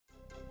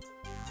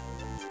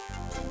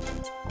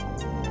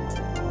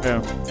A.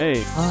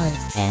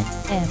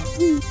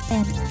 I-N-M-E-N-U.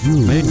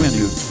 Main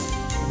menu.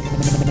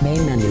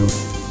 Main menu.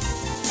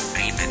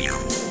 Main menu.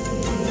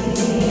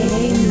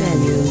 Main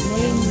menu.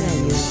 Main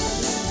menu.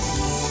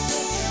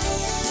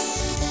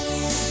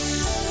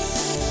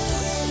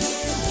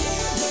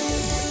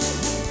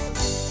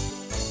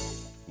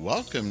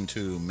 Welcome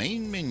to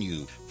Main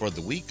Menu for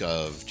the week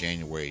of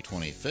January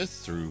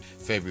 25th through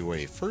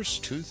February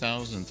 1st,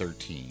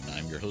 2013.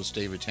 I'm your host,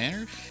 David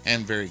Tanner,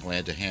 and very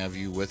glad to have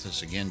you with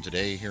us again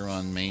today here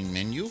on Main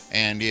Menu.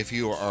 And if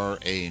you are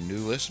a new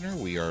listener,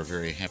 we are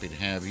very happy to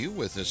have you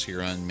with us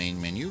here on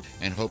Main Menu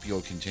and hope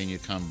you'll continue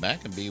to come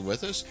back and be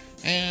with us.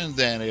 And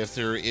that if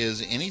there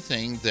is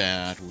anything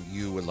that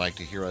you would like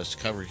to hear us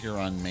cover here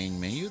on Main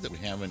Menu that we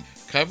haven't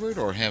covered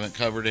or haven't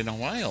covered in a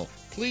while,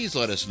 please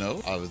let us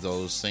know of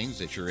those things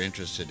that you're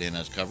interested in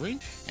us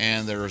covering.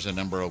 And there's a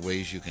number of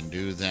ways you can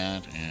do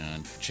that.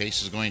 And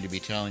Chase is going to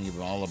be telling you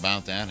all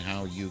about that,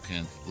 how you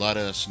can let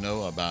us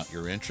know about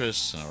your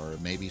interests or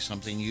maybe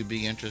something you'd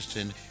be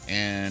interested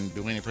in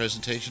doing a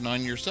presentation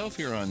on yourself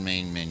here on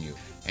Main Menu.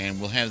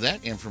 And we'll have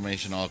that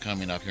information all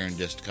coming up here in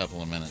just a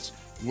couple of minutes.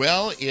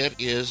 Well, it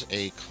is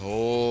a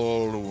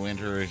cold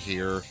winter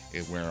here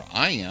where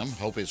I am.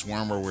 Hope it's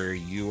warmer where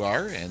you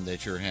are and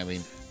that you're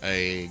having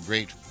a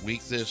great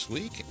week this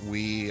week.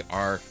 We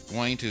are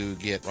going to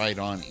get right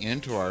on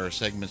into our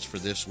segments for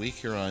this week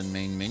here on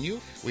Main Menu.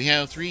 We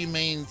have three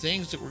main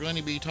things that we're going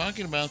to be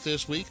talking about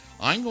this week.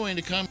 I'm going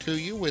to come to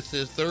you with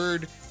the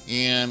third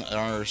in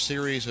our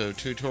series of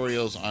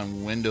tutorials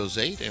on Windows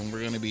 8, and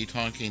we're going to be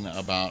talking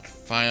about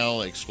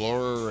File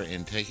Explorer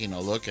and taking a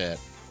look at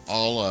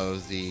all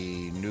of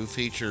the new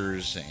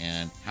features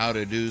and how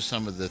to do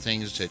some of the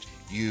things that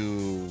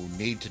you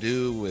need to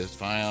do with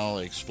File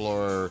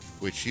Explorer,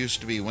 which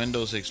used to be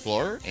Windows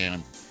Explorer,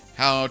 and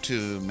how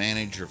to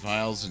manage your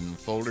files and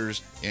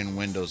folders in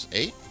Windows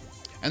 8.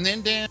 And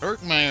then Dan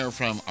Erkmeyer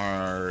from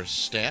our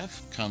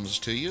staff comes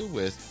to you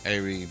with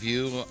a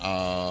review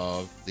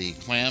of the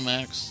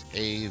ClamX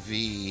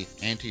AV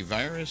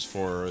antivirus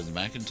for the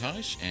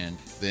Macintosh. And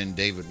then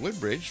David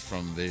Woodbridge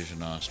from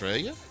Vision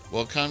Australia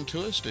will come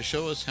to us to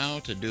show us how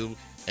to do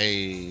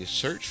a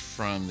search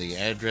from the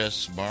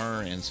address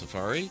bar in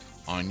Safari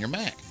on your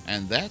Mac.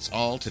 And that's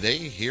all today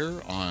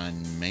here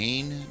on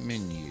Main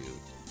Menu.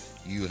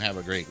 You have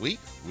a great week.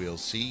 We'll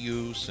see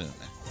you soon.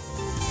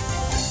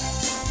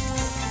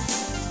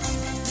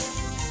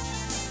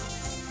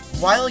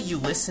 While you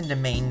listen to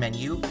Main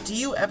Menu, do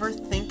you ever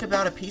think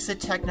about a piece of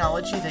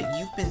technology that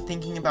you've been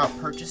thinking about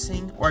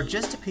purchasing, or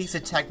just a piece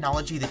of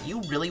technology that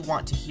you really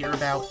want to hear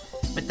about,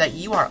 but that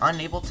you are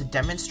unable to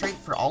demonstrate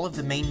for all of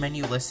the Main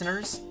Menu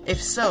listeners?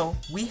 If so,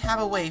 we have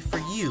a way for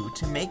you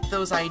to make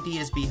those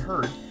ideas be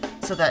heard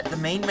so that the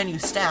Main Menu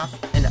staff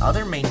and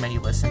other Main Menu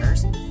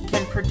listeners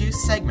can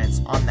produce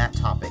segments on that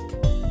topic.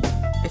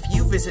 If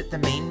you visit the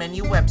Main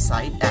Menu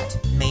website at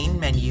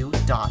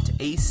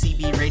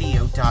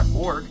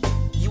mainmenu.acbradio.org,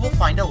 you will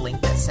find a link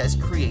that says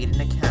Create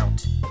an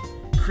Account.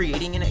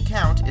 Creating an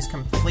account is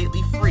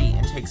completely free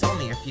and takes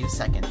only a few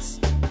seconds.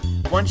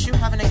 Once you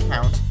have an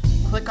account,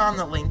 click on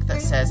the link that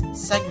says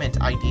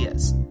Segment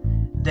Ideas.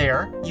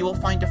 There, you will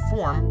find a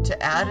form to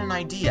add an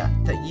idea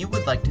that you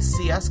would like to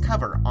see us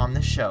cover on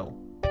the show.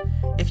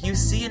 If you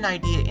see an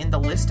idea in the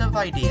list of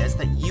ideas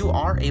that you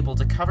are able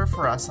to cover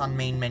for us on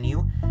Main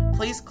Menu,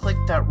 please click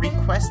the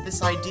Request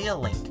This Idea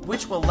link,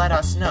 which will let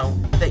us know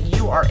that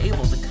you are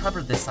able to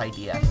cover this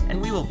idea, and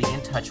we will be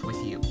in touch with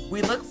you.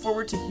 We look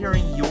forward to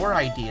hearing your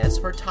ideas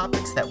for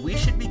topics that we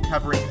should be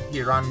covering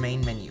here on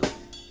Main Menu.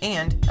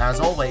 And, as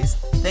always,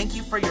 thank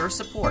you for your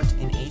support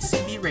in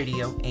ACB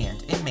Radio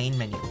and in Main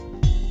Menu.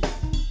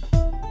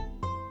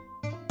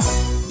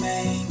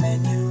 Main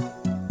menu.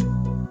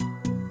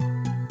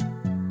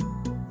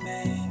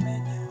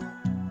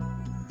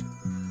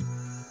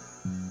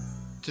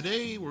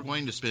 Today we're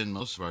going to spend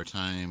most of our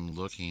time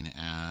looking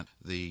at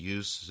the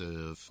use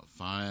of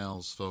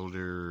files,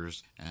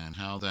 folders, and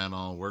how that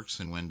all works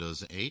in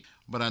Windows 8.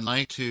 But I'd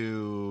like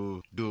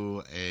to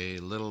do a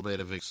little bit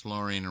of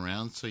exploring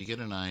around so you get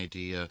an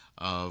idea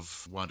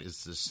of what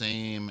is the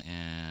same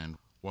and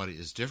what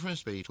is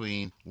different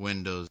between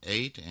Windows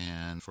 8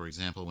 and, for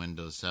example,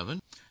 Windows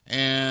 7.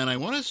 And I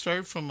want to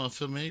start from a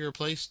familiar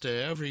place to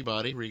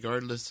everybody,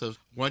 regardless of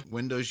what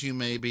Windows you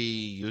may be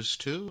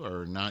used to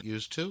or not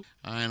used to.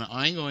 And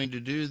I'm going to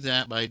do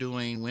that by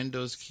doing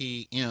Windows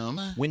key M.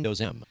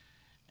 Windows M.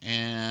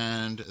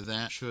 And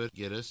that should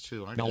get us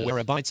to our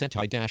Malwarebytes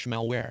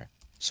anti-malware.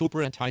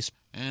 Super anti.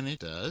 And it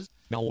does.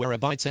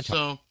 Malwarebytes anti.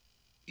 So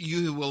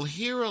you will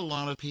hear a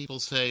lot of people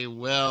say,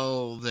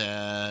 well,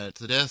 that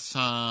the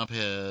desktop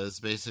has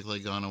basically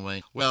gone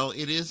away. Well,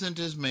 it isn't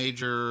as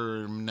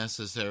major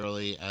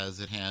necessarily as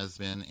it has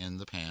been in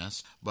the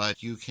past,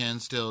 but you can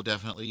still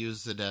definitely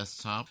use the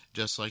desktop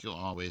just like you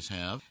always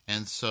have.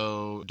 And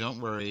so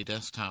don't worry,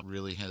 desktop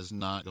really has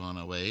not gone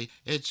away.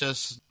 It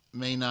just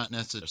may not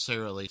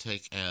necessarily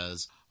take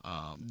as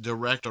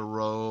direct a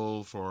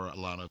role for a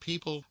lot of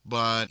people,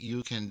 but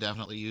you can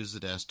definitely use the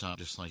desktop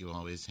just like you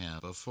always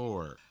have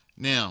before.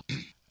 Now,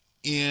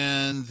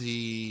 In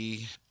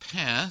the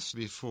past,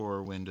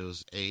 before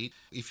Windows 8,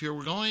 if you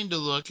were going to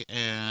look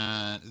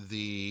at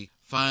the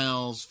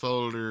files,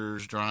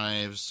 folders,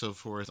 drives, so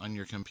forth on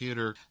your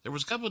computer, there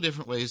was a couple of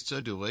different ways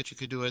to do it. You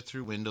could do it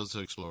through Windows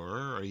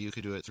Explorer, or you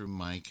could do it through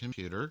My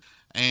Computer.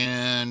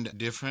 And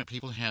different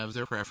people have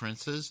their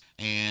preferences,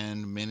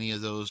 and many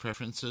of those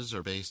preferences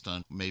are based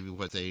on maybe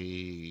what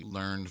they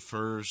learned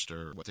first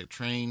or what they're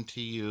trained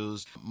to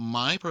use.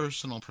 My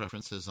personal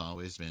preference has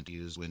always been to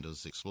use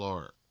Windows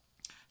Explorer.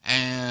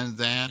 And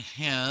that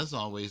has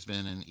always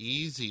been an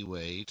easy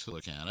way to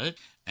look at it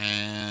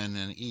and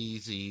an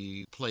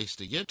easy place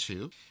to get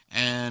to,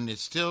 and it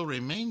still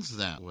remains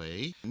that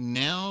way.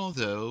 Now,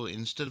 though,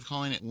 instead of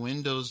calling it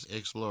Windows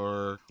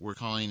Explorer, we're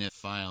calling it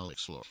File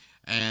Explorer.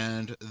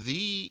 And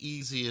the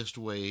easiest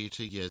way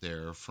to get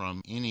there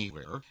from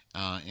anywhere,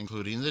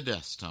 including the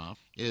desktop,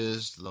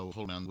 is to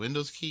hold down the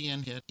Windows key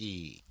and hit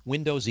E.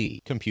 Windows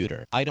E.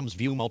 Computer. Items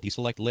view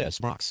multi-select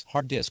list box.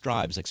 Hard disk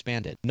drives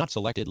expanded. Not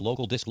selected.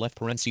 Local disk left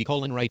parenthesis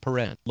colon right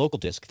paren. Local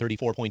disk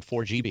 34.4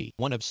 GB.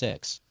 1 of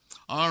 6.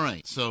 All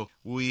right, so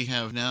we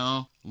have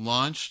now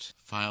launched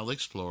File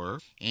Explorer,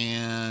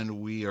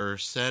 and we are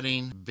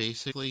setting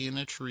basically in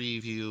a tree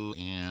view,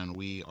 and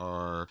we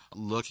are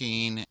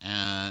looking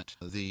at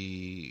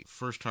the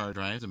first hard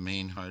drive, the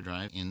main hard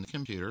drive in the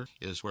computer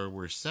is where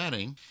we're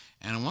setting.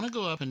 And I want to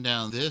go up and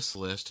down this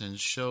list and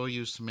show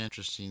you some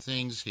interesting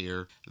things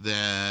here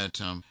that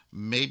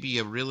maybe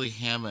you really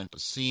haven't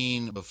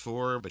seen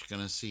before, but you're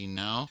going to see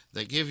now,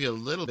 that give you a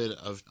little bit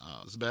of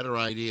a better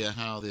idea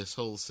how this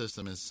whole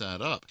system is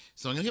set up.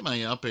 So I'm going to hit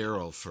my up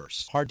arrow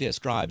first. Hard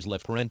disk drives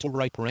left parental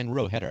right paren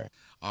row header.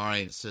 All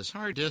right, it says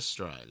hard disk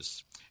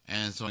drives.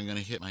 And so I'm going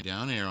to hit my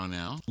down arrow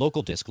now.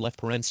 Local disk left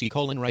parenthesis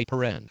colon right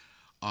paren.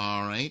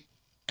 All right.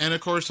 And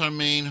of course, our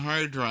main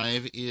hard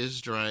drive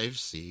is drive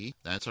C.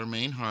 That's our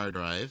main hard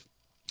drive.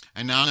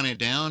 And now I'm going to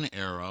down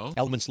arrow.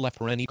 Elements left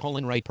paren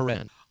colon right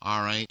paren.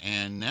 All right.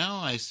 And now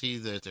I see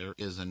that there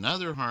is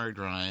another hard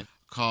drive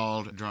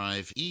called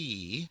drive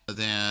E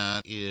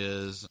that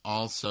is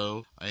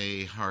also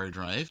a hard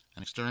drive,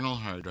 an external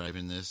hard drive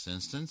in this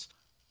instance.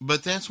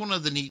 But that's one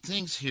of the neat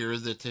things here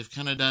that they've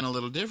kind of done a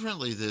little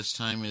differently this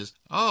time is,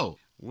 well,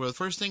 the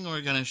first thing we're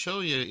going to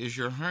show you is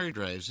your hard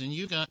drives. And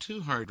you've got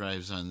two hard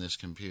drives on this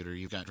computer.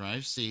 You've got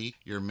drive C,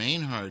 your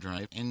main hard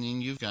drive, and then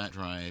you've got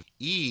drive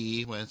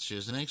E, which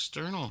is an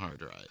external hard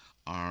drive.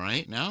 All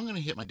right, now I'm going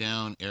to hit my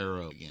down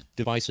arrow again.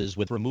 Devices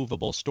with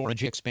removable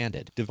storage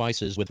expanded.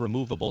 Devices with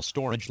removable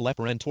storage left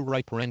parental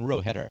right paren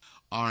row header.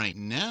 All right,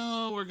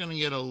 now we're going to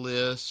get a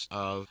list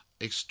of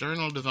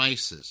external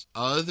devices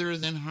other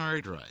than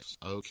hard drives,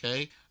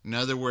 okay? In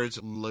other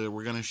words,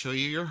 we're going to show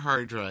you your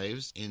hard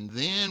drives, and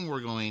then we're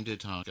going to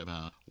talk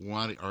about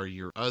what are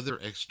your other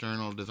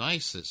external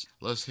devices.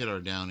 Let's hit our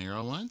down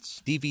arrow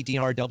once.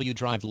 DVD-RW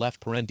drive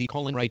left paren D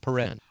colon right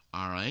paren.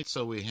 All right,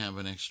 so we have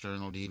an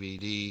external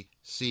DVD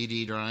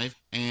CD drive.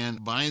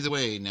 And by the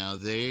way, now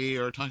they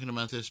are talking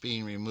about this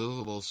being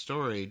removable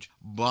storage,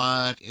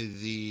 but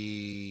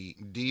the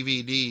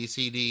DVD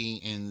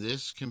CD in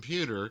this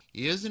computer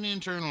is an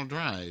internal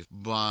drive,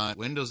 but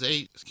Windows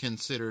 8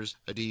 considers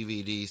a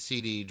DVD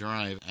CD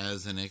drive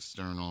as an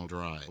external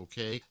drive,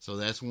 okay? So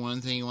that's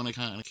one thing you want to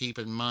kind of keep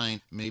in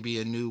mind, maybe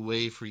a new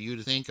way for you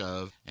to think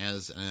of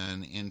as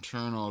an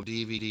internal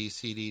DVD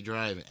CD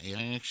drive. It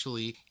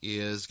actually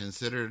is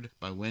considered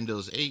by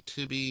Windows 8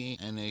 to be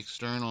an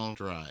external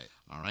drive.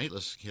 All right,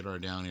 let's hit our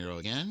down arrow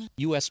again.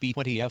 USB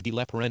 20 FD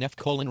left paren F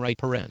colon right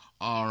paren.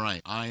 All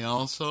right, I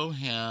also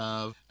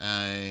have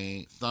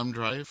a thumb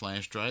drive,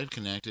 flash drive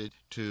connected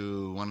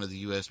to one of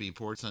the USB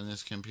ports on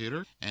this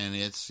computer, and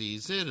it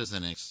sees it as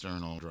an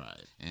external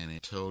drive. And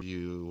it told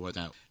you what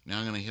that. Now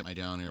I'm going to hit my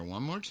down arrow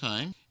one more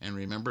time. And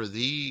remember,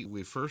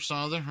 we first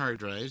saw the hard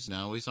drives.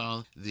 Now we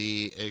saw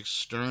the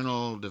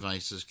external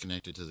devices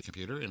connected to the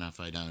computer. And if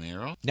I down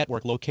arrow.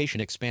 Network location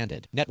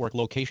expanded. Network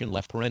location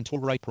left parental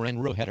right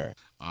paren row header.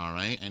 All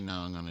right, and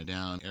now I'm going to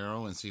down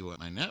arrow and see what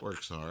my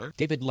networks are.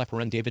 David left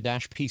paren David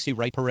dash PC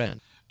right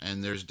paren.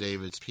 And there's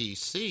David's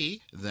PC.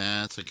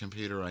 That's a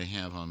computer I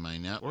have on my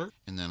network.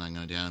 And then I'm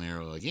going to down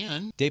arrow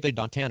again.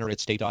 David.Tanner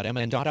at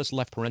state.mn.us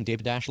left paren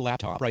David dash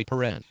laptop right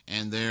paren.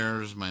 And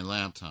there's my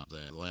laptop,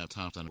 the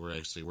laptop that we're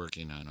actually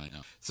working on right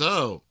now.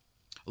 So,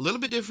 a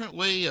little bit different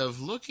way of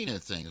looking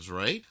at things,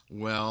 right?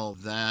 Well,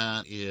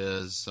 that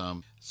is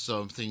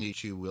something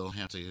that you will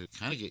have to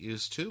kind of get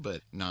used to,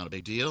 but not a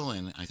big deal.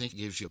 And I think it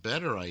gives you a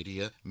better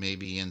idea,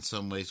 maybe in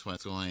some ways,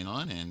 what's going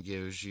on, and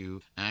gives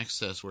you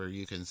access where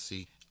you can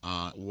see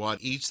what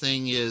each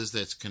thing is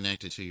that's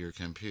connected to your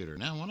computer.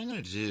 Now, what I'm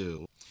going to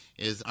do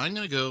is I'm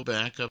going to go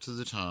back up to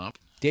the top.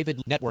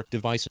 David network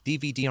device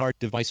DVD-R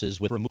devices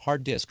with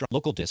hard disk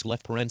local disk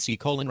left paren C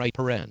colon right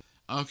paren.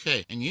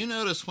 Okay, and you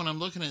notice when I'm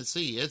looking at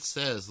C, it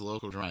says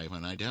local drive.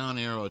 When I down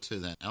arrow to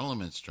that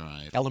Elements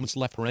drive, Elements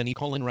left paren,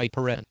 colon right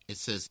paren. it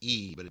says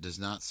E, but it does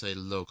not say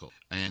local.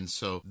 And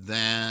so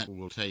that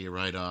will tell you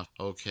right off,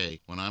 okay,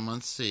 when I'm on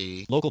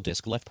C, Local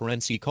disk left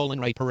paren, C colon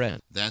right paren.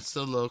 that's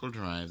the local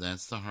drive,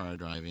 that's the hard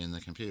drive in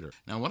the computer.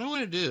 Now what I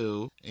want to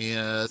do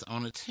is I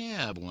want to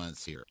tab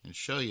once here and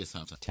show you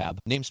something. Tab,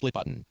 name split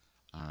button.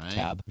 All right.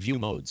 Tab, view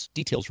modes,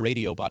 details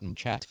radio button,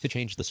 chat. To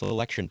change the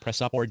selection,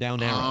 press up or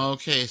down arrow.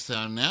 Okay,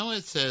 so now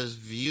it says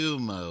view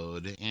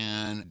mode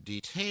and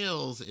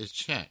details is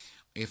checked.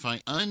 If I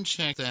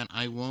uncheck that,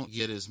 I won't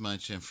get as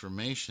much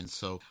information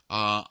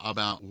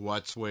about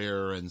what's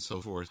where and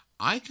so forth.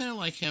 I kind of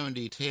like having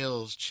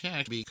details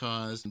checked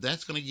because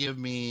that's going to give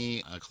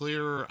me a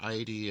clearer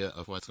idea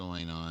of what's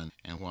going on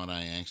and what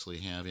I actually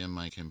have in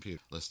my computer.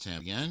 Let's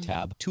tab again.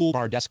 Tab,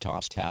 toolbar,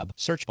 desktops, tab,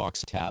 search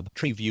box, tab,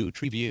 tree view,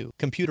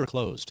 computer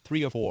closed,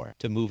 3 of 4.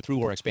 To move through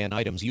or expand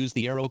items, use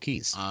the arrow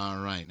keys. All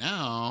right,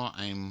 now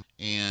I'm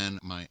in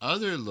my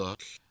other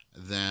look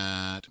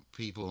that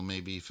people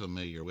may be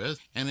familiar with,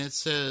 and it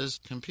says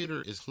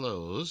computer is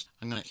closed.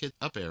 I'm going to hit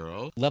up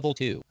arrow. Level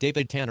 2,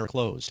 David Tanner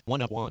closed,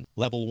 1 of 1.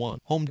 Level 1,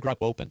 home group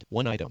opened,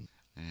 1 item.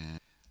 And,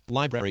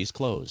 Libraries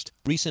closed,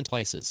 recent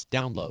places,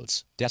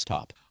 downloads,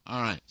 desktop.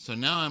 all right, so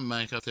now I'm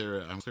back up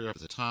there. I'm clear up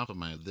at the top of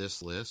my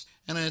this list,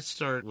 and I'd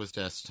start with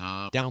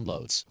desktop.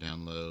 Downloads.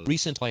 Download.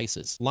 Recent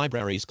places,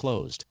 libraries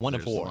closed, 1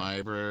 of There's 4.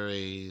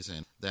 libraries,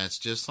 and that's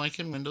just like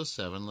in Windows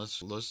 7.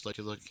 Let's let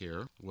you look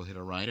here. We'll hit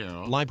a right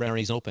arrow.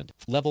 Libraries opened.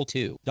 Level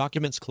 2,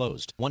 documents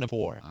closed, 1 of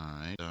 4. All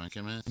right,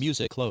 documents.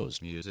 Music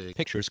closed. Music.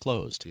 Pictures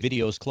closed.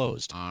 Videos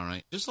closed. All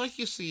right, just like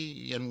you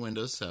see in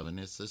Windows 7,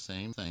 it's the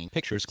same thing.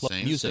 Pictures closed.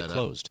 Same Music setup.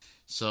 closed.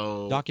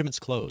 So Documents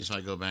closed. if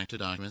I go back to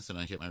documents and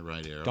I hit my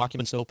right arrow,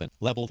 Documents open.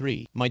 Level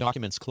 3, my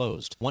documents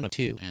closed, 1 of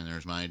 2. and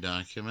there's my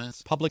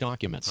documents, Public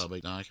documents.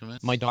 public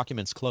documents. My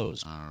documents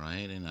closed. All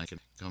right, and I can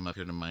come up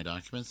here to my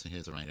documents and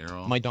hit the right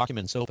arrow. My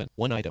documents open,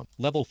 1 item.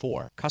 Level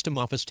 4, custom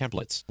office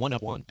templates, 1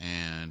 of 1.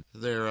 And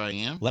there I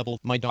am. Level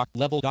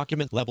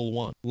document level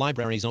 1.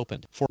 Libraries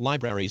opened. 4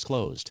 libraries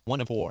closed,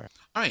 1 of 4.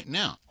 All right,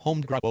 now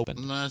Home group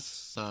open.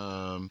 let's.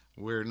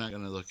 We're not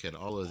going to look at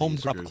all of Home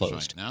these group groups closed.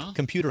 right now.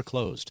 Computer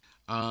closed.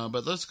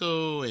 But let's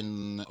go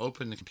and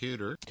open the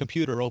computer.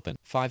 Computer open.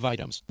 5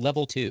 items.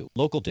 Level 2.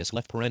 Local disk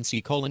left paren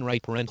C colon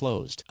right paren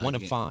closed. 1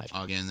 of Again- 5.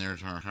 Again,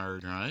 there's our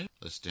hard drive.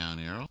 Let's down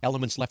arrow.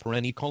 Elements left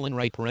paren E colon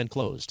right paren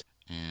closed.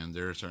 And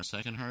there's our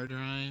second hard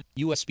drive.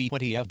 USB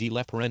 20 FD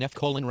left paren F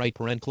colon right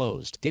paren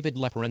closed. David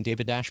left paren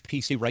David dash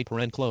PC right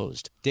paren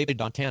closed.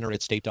 David.Tanner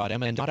at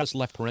state.mn.us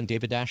left paren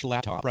David dash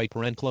laptop right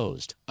paren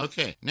closed.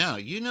 Okay, now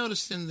you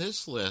noticed in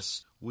this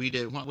list what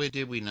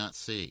did we not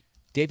see?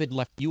 David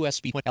left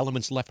USB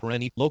elements left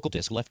paren E local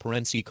disk left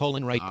paren C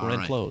colon right All paren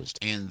right. closed.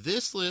 In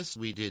this list,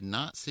 we did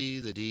not see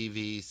the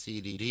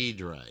DV-CDD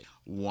drive.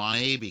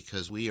 Why?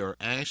 Because we are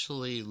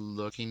actually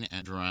looking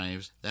at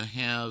drives that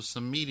have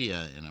some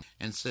media in them.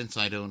 And since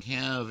I don't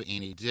have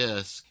any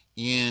discs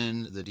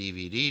in the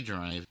DVD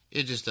drive,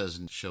 it just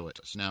doesn't show it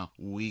to us. Now,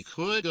 we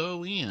could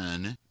go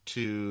in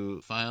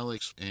to file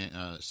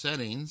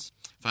settings,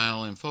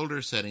 file and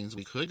folder settings.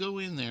 We could go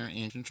in there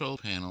in control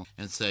panel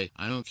and say,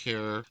 I don't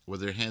care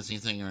whether it has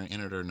anything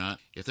in it or not.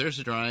 If there's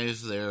a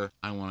drive there,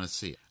 I want to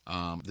see it.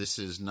 This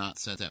is not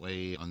set that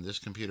way on this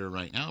computer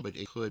right now, but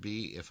it could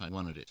be if I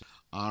wanted it.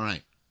 All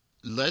right.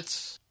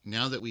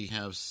 Now that we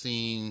have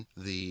seen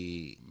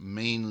the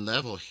main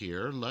level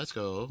here, let's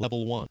go.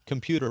 Level 1.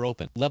 Computer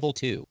open. Level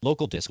 2.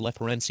 Local disk left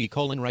paren C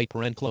colon right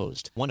paren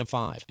closed. 1 of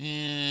 5.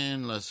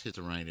 And let's hit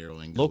the right arrow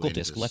and go Local into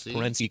disk left C.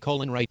 paren C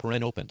colon right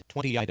paren opened.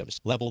 20 items.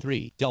 Level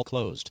 3. Dell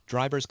closed.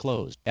 Drivers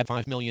closed.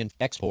 F5 million.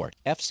 Export.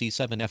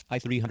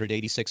 FC7FI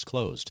 386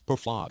 closed.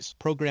 Perflogs.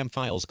 Program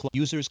files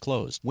users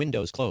closed.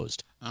 Windows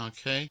closed.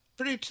 Okay.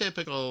 Pretty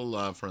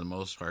typical for the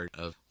most part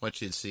of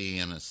what you'd see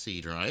in a C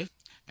drive.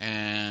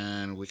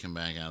 And we can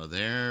back out of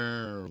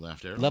there.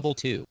 Left arrow. Level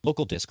 2.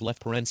 Local disk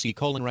left paren C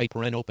colon right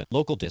paren open.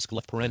 Local disk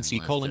left paren And C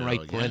left colon arrow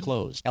right again. paren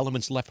closed.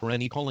 Elements left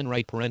paren E colon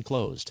right paren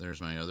closed. There's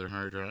my other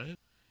hard drive.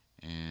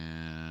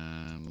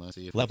 And let's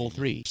see if Level we can...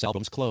 3.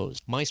 Albums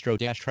closed. Maestro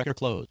dash tracker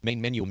closed. Main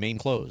menu main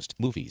closed.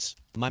 Movies.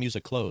 My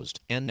music closed.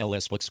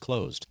 NLS books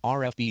closed.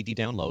 RFID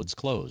downloads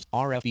closed.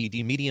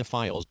 RFID media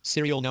files.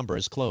 Serial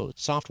numbers closed.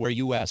 Software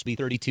USB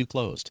 32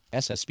 closed.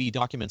 SSB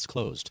documents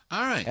closed.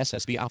 All right.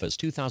 SSB Office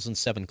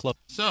 2007 closed.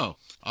 So,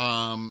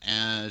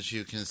 as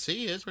you can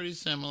see, it's pretty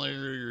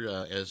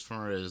similar as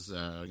far as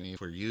if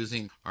we're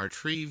using our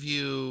tree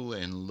view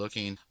and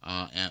looking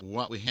at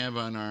what we have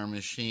on our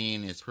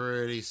machine. It's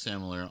pretty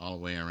similar all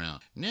the way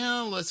around.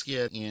 Now, let's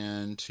get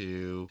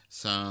into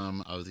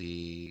some of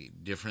the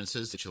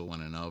differences that you'll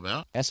want to know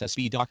about.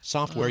 SSB doc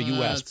software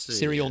Let's see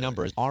serial here.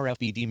 numbers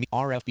RFID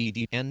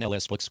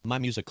NLS books. My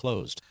music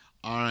closed.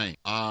 All right.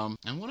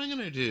 And what I'm going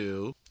to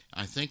do,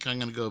 I think I'm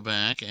going to go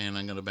back, and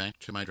I'm going to back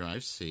to my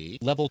drive C.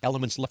 Level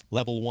elements left.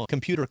 Level 1.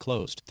 Computer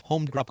closed.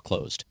 Home group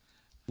closed.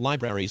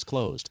 Libraries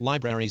closed.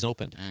 Libraries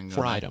opened. And go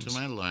 4 back items. to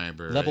my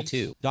library. Level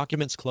 2.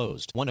 Documents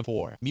closed. 1 of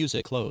 4.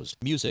 Music closed.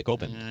 Music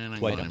opened. And I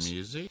 2 go to items.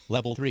 music.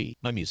 Level 3.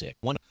 My music.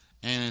 1.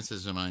 And it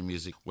says my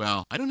music.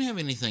 Well, I don't have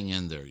anything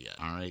in there yet.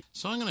 All right.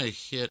 So I'm going to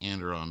hit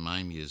enter on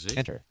my music.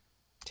 Enter.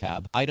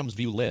 Tab. Items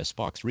view list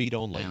box read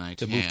only. And I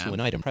To move tab. to an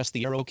item, press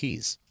the arrow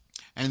keys.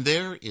 And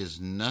there is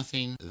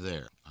nothing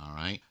there. All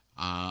right.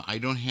 I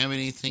don't have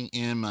anything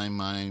in my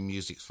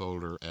Music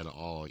folder at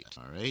all yet.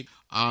 All right.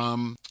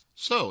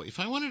 So if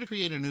I wanted to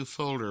create a new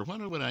folder,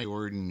 what would I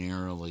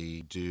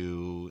ordinarily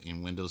do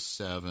in Windows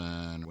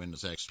 7,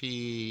 Windows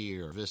XP,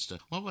 or Vista?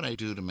 What would I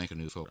do to make a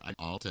new folder?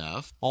 Alt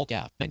F. Alt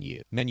F.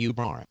 Menu. Menu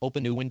bar.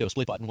 Open new window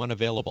split button 1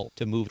 available.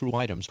 To move through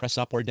items, press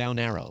up or down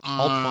arrow.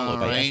 Alt followed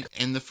by Alright,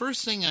 F. and the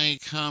first thing I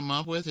come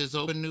up with is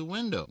open new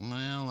window.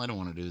 Well, I don't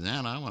want to do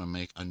that. I want to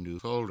make a new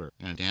folder.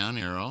 And down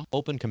arrow.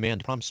 Open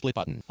command prompt split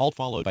button. Alt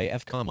followed by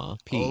F, comma,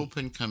 P.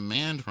 Open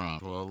command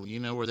prompt. Well, you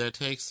know where that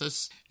takes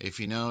us. If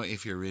you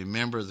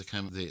remember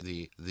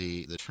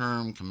the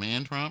term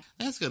command prompt,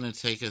 that's going to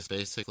take us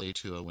basically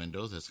to a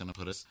window that's going to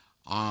put us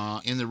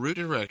in the root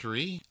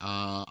directory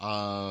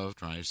of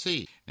Drive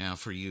C. Now,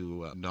 for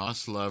you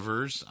DOS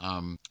lovers,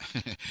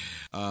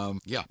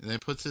 yeah,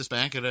 that puts us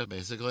back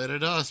basically at a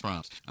DOS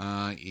prompt,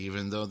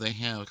 even though they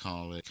have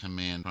called it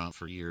command prompt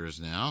for years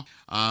now.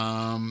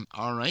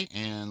 All right,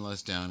 and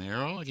let's down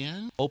arrow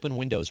again. Open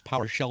Windows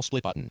PowerShell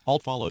split button.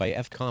 Alt followed by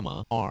F,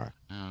 comma, R.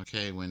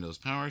 Okay, Windows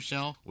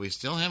PowerShell. We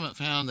still haven't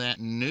found that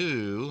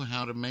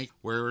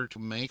where to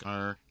make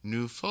our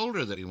new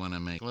folder that we want to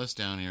make. Let's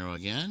down arrow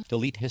again.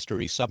 Delete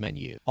history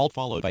submenu. Alt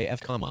followed by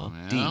F, comma,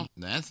 Well, D.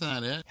 that's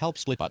not it. Help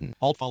split button.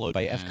 Alt followed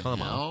by F, And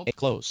comma, help. A.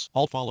 Close.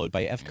 Alt followed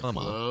by F, And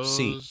comma,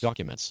 C. close.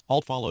 Documents.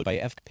 Alt followed by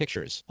F,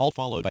 pictures. Alt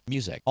followed by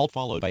music. Alt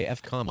followed by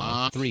F,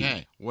 comma, 3.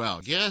 Okay,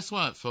 well, guess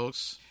what,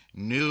 folks?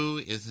 New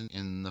isn't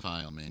in the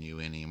file menu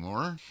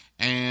anymore.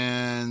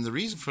 And the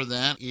reason for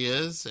that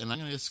is, and I'm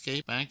going to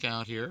escape back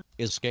out here.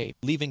 Escape.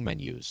 Leaving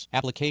menus.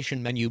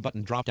 Application menu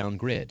button drop down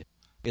grid.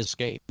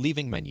 Escape.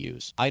 Leaving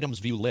menus. Items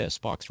view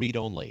list box read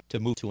only. To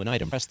move to an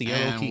item, press the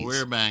arrow And keys.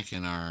 we're back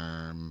in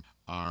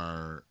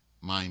our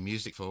My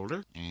Music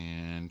folder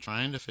and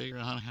trying to figure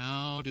out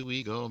how do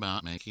we go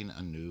about making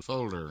a new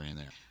folder in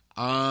there.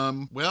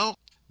 Well,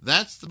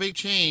 that's the big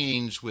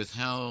change with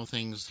how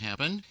things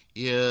happen,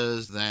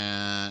 is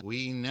that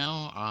we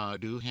now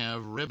do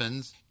have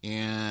ribbons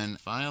in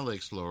File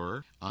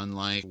Explorer,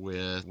 unlike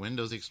with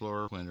Windows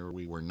Explorer when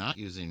we were not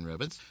using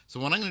ribbons.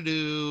 So what I'm going to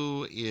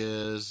do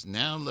is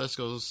now let's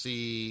go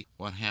see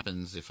what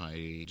happens if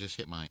I just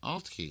hit my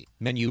Alt key.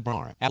 Menu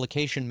bar.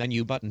 Application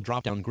menu button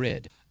drop down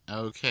grid.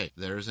 Okay,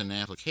 there's an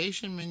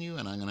application menu,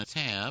 and I'm going to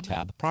tab.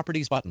 Tab.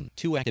 Properties button.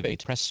 To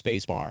activate, press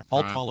space bar.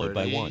 Alt followed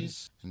by 1.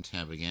 Properties, and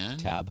tab again.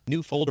 Tab.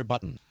 New folder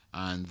button.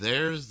 And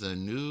there's the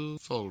new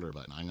folder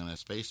button. I'm going to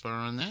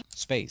spacebar on that.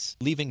 Space.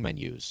 Leaving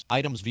menus.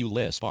 Items view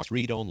list box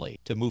read only.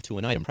 To move to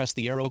an item, press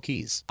the arrow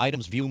keys.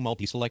 Items view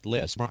multi-select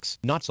list box.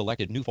 Not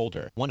selected. New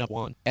folder. 1 of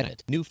 1.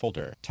 Edit. New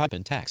folder. Type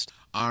in text.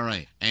 All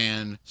right,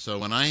 and so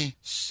when I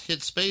hit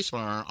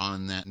spacebar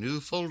on that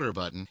new folder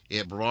button,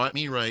 it brought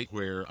me right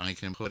where I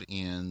can put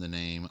in the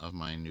name of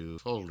my new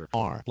folder.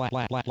 R. Black.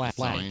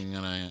 So I'm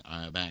going to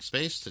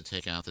backspace to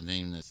take out the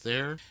name that's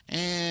there,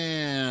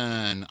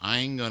 and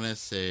I'm going to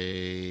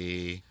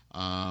say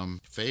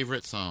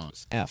favorite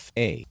songs.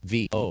 FAVORITE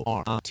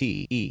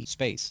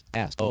space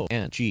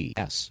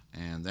SONGS.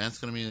 And that's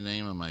going to be the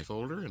name of my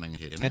folder, and I can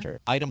hit enter. Enter.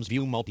 Items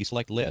view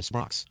multi-select list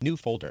box. New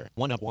folder.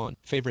 1 of 1.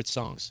 Favorite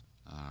songs.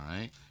 All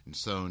right. And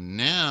so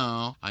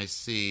now I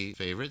see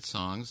favorite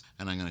songs,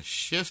 and I'm going to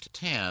shift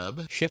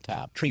tab. Shift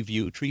tab. Tree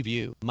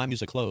view. My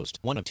music closed.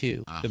 1 of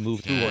 2. To move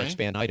through or Okay.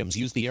 expand items,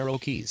 use the arrow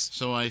keys.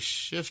 So I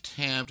shift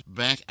tabbed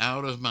back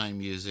out of my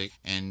music,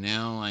 and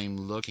now I'm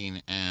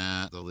looking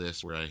at the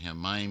list where I have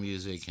my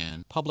music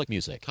and Public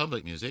music.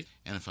 public music.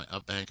 And if I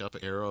back up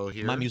arrow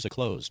here My music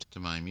closed.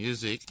 to my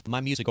music, My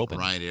music open.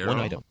 Right 1 arrow.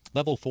 item.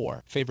 Level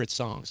 4. Favorite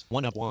songs.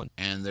 1 of 1.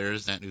 and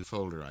there's that new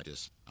folder I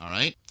just. All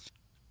right.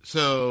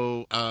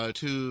 So,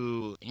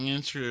 to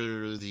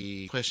answer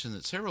the question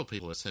that several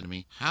people have said to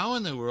me, how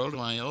in the world do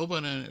I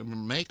open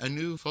and make a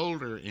new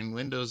folder in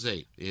Windows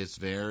 8? It's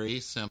very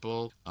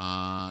simple,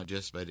 but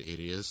it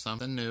is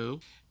something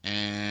new.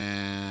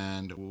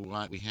 And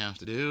what we have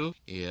to do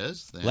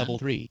is then... Level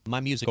 3. My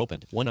music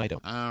opened. 1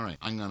 item. All right.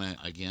 I'm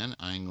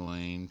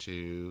going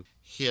to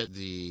hit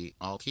the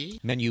Alt key.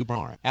 Menu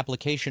bar.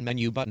 Application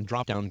menu button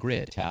drop down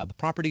grid. Tab.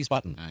 Properties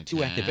button.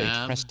 To activate,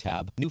 Tab. press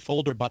tab. New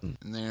folder button.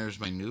 And there's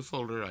my new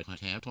folder. I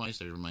tab twice.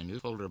 There's my new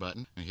folder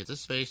button. I hit the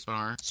space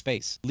bar.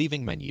 Space.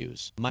 Leaving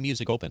menus. My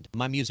music opened.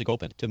 My music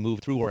opened. To move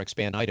through or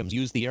expand items,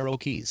 use the arrow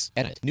keys.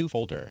 Edit. New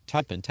folder.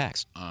 Type in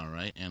text. All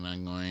right, and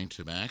I'm going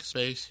to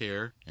backspace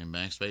here and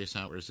backspace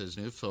out where it says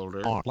new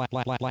folder, R.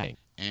 Blank.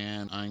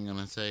 and I'm going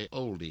to say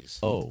oldies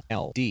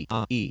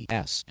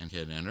OLDIES. and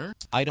hit enter.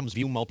 Items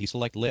view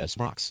multi-select list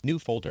box. New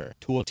folder.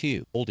 Tool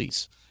 2.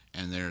 Oldies.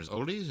 And there's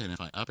oldies, and if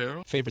I up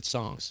arrow, Favorite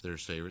songs.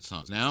 there's favorite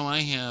songs. Now I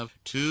have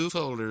 2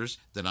 folders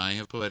that I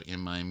have put in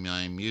my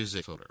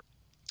music folder.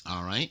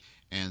 All right,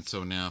 And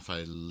so now if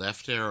I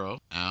left arrow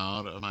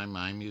out of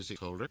my music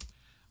folder,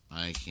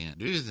 I can't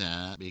do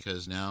that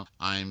because now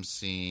I'm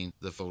seeing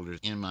the folders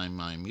in my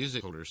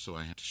music folder, so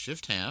I have to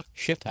shift tab.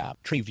 Shift tab.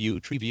 Tree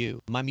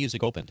view. My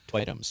music opened. To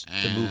items.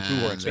 To move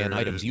through or expand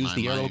items, use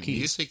the arrow keys.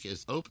 Music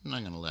is open.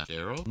 I'm going to left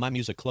arrow. My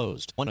music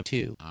closed. 1 of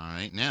 2. All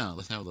right, now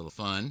let's have a little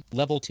fun.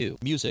 Level 2.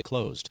 Music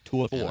closed.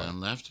 2 of 4. And I'm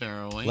left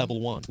arrowing.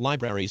 Level 1.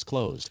 Libraries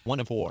closed. 1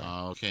 of 4.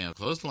 Okay, I've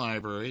closed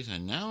libraries,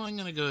 and now I'm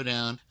going to go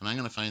down and I'm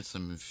going to find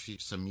some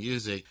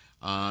music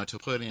to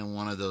put in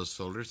one of those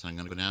folders. I'm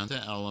going to go down to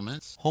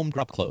Elements. Home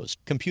drop closed.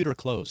 Computer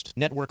closed.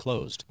 Network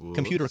closed. Whoops.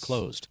 Computer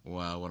closed.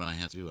 Well, what do I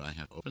have to do? I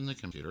have to open the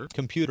computer.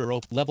 Computer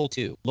open. Level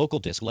 2. Local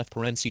disk left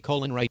parenthesis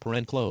colon right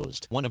paren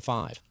closed. 1 of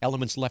 5.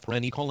 Elements left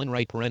parenthesis colon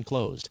right paren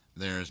closed.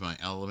 There's my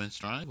Elements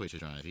drive, which is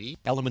drive E.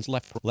 Elements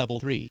left. Level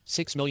 3.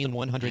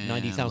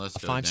 6,190,000. And let's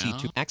go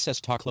 5C2. down.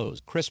 Access talk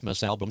closed.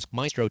 Christmas albums.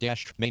 Maestro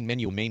dash. Main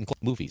menu.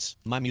 Movies.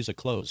 My music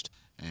closed.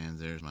 And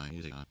there's my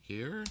music on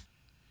here.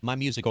 My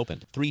music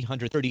opened.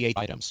 338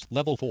 items.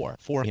 Level 4.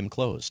 For him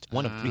closed.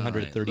 1 of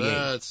 338.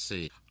 Right, let's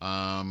see.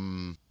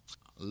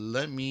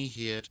 Let me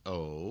hit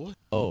O.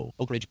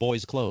 Oak Ridge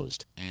Boys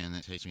closed. And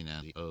that takes me down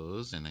to the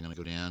O's, and I'm going to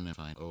go down and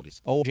find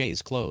Oldies.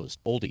 OJ's closed.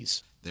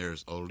 Oldies.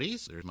 There's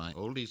Oldies. There's my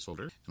Oldies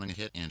folder. And I'm going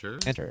to hit Enter.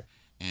 Enter.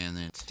 And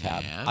then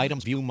Tab. Tab.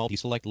 Items view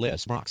multi-select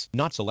list box.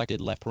 Not selected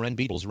left paren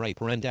Beatles right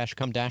paren dash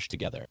come dash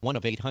together. 1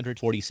 of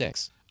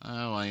 846.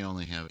 Oh, I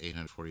only have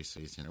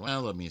 846 in there.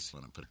 Well, let me see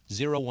what I'm putting.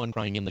 01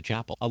 Crying in the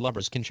Chapel. A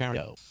Lover's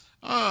Concerto.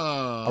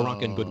 Oh. A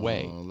Rockin' Good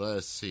Way.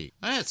 Let's see.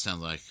 That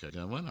sounds like a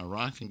good one. A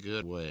Rockin'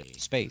 Good Way.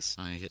 Space.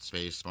 I hit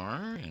space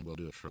bar, and we'll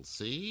do a Control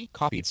C.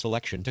 Copied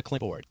selection to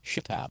clipboard.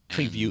 Shift tab.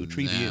 Tree view.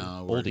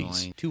 now we're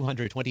Oldies. going-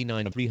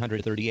 229 of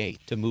 338.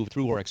 To move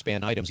through or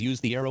expand items,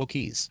 use the arrow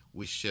keys.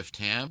 We shift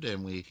tabbed,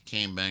 and we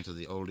came back to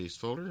the Oldies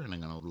folder, and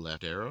I'm going to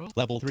left arrow.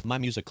 Level 3. My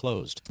music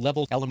closed.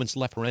 Level elements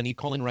left paren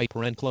colon right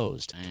paren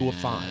closed. 2 of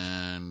 5.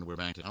 And we're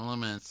back to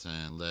Elements,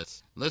 and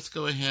let's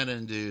go ahead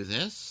and do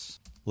this.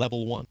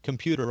 Level 1.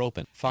 Computer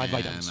open. 5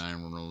 items. And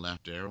I'm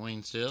left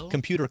arrowing still.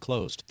 Computer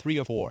closed. 3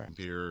 of 4.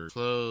 Computer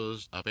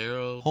closed. Up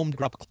arrow. Home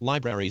drop.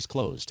 Libraries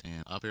closed.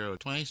 And up arrow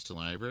twice to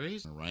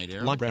libraries. Right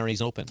arrow.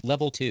 Libraries open.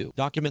 Level 2.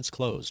 Documents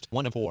closed.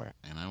 1 of 4.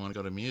 And I want to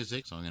go to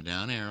music, so I'm going to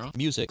down arrow.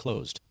 Music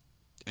closed.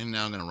 And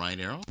now I'm going to right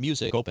arrow.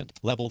 Music opened.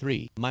 Level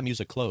 3. My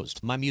music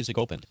closed. My music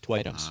opened. 2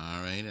 items.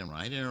 All right, and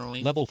right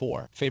arrowing. Level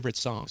 4. Favorite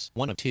songs.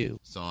 1 of 2.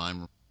 So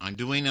I'm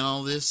doing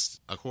all this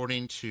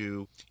according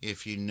to,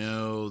 if you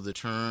know the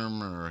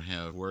term or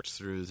have worked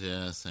through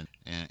this and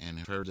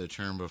have heard the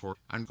term before,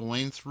 I'm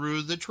going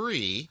through the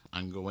tree.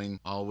 I'm going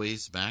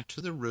always back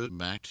to the root,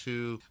 back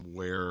to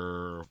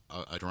where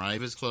a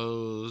drive is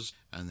closed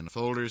and then a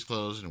folder is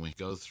closed, and we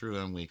go through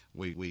and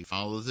we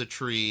follow the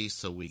tree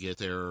so we get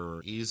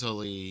there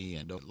easily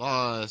and don't get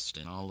lost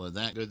and all of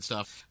that good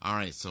stuff. All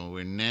right, so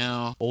we're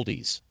now...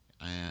 Oldies.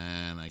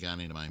 And I got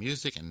into my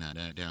music, and now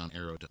down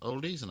arrow to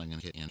Oldies, and I'm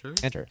going to hit Enter.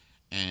 Enter.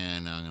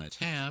 And now I'm going to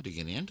tab to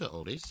get into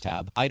Oldies.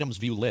 Tab. Items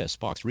view list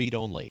box read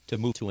only. To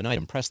move to an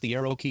item, press the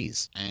arrow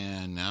keys.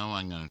 And now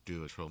I'm going to do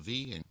a Control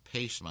V and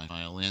paste my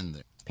file in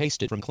there.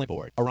 Pasted from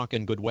clipboard. A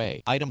Rockin' Good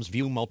Way. Items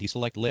view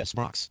multi-select list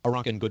box. A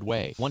Rockin' Good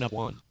Way. 1 of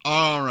 1.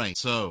 All right,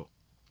 so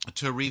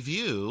to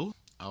review,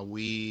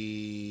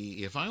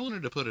 if I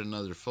wanted to put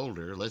another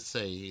folder, let's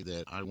say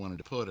that I wanted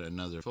to put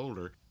another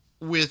folder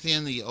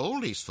within the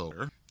Oldies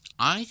folder,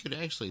 I could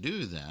actually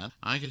do that.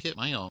 I could hit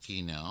my Alt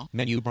key now.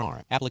 Menu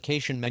bar.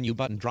 Application menu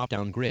button drop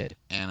down grid.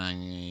 And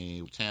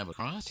I tab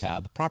across.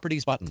 Tab.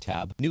 Properties button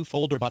tab. New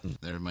folder button.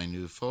 There's my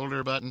new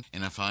folder button.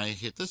 And if I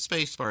hit the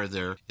space bar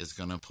there, it's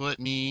going to put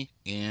me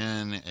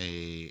in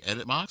a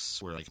edit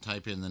box where I can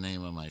type in the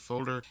name of my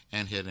folder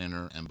and hit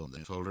enter, and boom,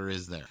 the folder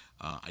is there.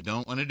 I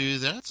don't want to do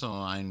that, so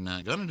I'm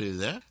not going to do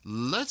that.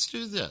 Let's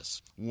do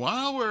this.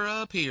 While we're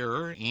up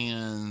here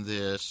in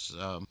this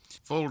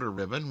folder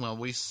ribbon, well,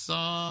 we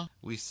saw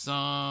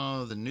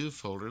the new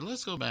folder.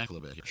 Let's go back a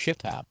little bit here. Shift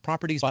tab.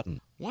 Properties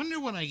button. Wonder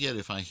what I get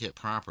if I hit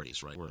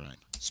properties right where I'm.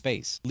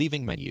 Space.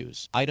 Leaving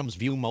menus. Items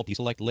view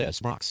multi-select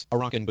list box. A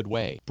Rockin' Good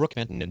Way. Brooke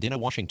Benton and Dinah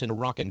Washington. A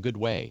Rockin' Good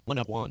Way. 1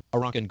 of 1. A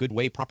Rockin' Good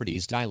Way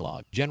properties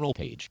dialog. General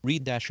page.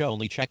 Read dash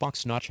only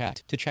checkbox not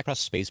chat. To check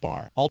press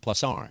spacebar. Alt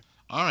plus R.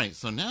 All right,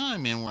 so now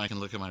I'm in where I can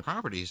look at my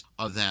properties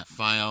of that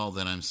file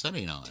that I'm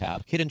setting on.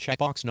 Tab. Hidden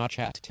checkbox not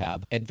chat.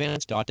 Tab.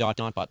 Advanced ...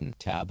 button.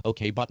 Tab.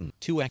 OK button.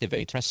 To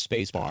activate press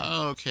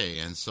spacebar. Okay,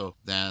 and so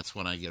that's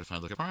what I get if I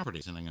look at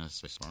properties, and I'm going to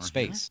spacebar.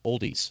 Space.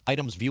 Oldies.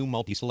 Items view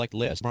multi-select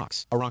list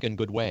box. A Rockin'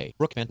 Good Way.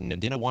 Brooke Benton and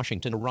Dinah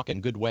Washington. A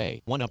Rockin' Good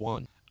Way. 1 of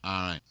 1. All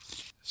right.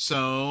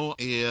 So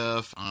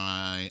if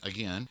I'm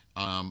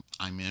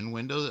in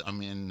Windows,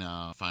 I'm in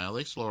File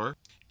Explorer,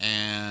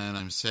 and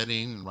I'm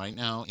setting right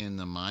now in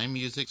the My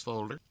Music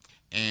folder,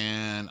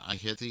 and I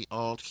hit the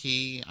Alt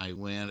key. I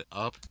went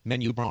up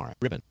Menu bar.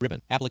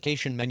 Ribbon.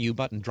 Application menu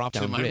button drop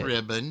down to my grid.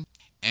 ribbon,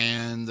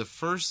 and the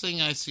first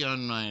thing I see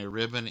on my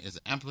ribbon is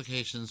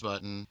Applications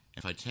button,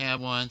 If I tab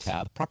once,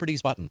 Tab.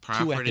 Properties button. To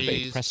activate,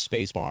 Properties. press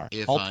spacebar.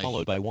 If Alt I-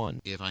 followed by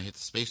 1. if I hit the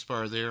space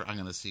bar there, I'm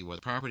going to see what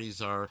the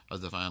properties are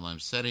of the file I'm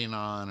setting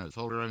on or the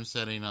folder I'm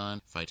setting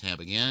on. If I tab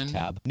again,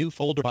 Tab. New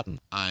folder button.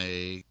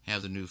 I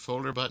have the new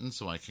folder button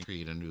so I can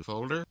create a new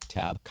folder.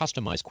 Tab.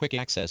 Customize quick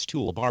access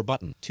toolbar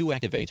button. To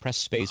activate,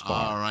 press spacebar.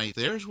 All right,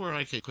 there's where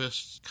I could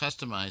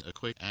customize a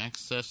quick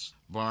access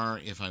bar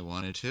if I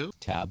wanted to.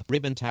 Tab.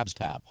 Ribbon tabs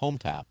tab. Home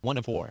tab. 1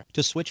 of 4.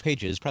 To switch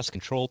pages, press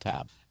Control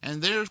tab.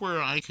 And there's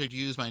where I could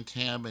use my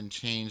tab and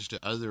change to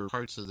other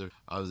parts of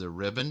the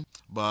ribbon.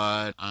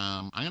 But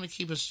I'm going to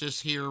keep us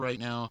just here right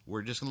now.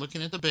 We're just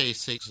looking at the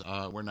basics.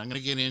 We're not going to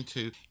get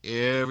into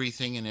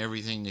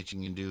everything that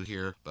you can do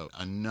here, but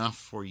enough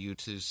for you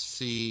to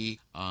see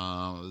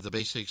the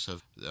basics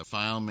of the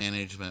file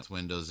management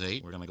Windows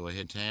 8. We're going to go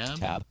ahead and tab.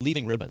 Tab.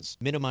 Leaving ribbons.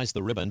 Minimize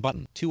the ribbon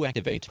button. To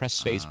activate, press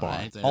spacebar.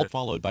 right, there. Alt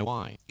followed by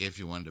Y. If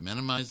you wanted to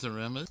minimize the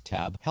ribbon.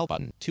 Tab. Help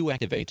button. To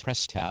activate,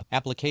 press tab.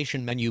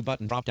 Application menu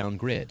button drop down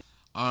grid.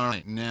 All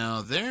right,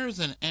 now there's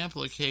an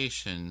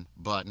application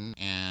button,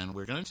 and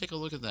we're going to take a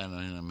look at that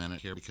in a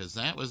minute here because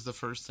that was the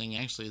first thing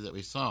actually that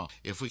we saw.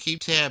 If we keep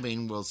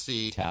tabbing, we'll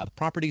see Tab.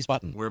 Properties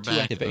button. We're To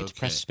back, activate, okay.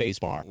 press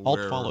spacebar. Alt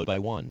We're- followed by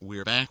 1.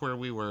 we're back where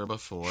we were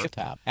before. Shift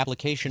tab.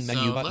 Application So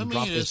menu let button me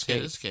drop just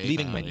hit escape. escape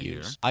Leaving out of menus.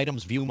 here.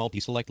 Items view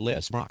multi-select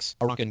list. Brox.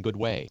 A Rockin' Good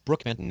Way.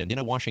 Brook Benton and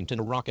Inna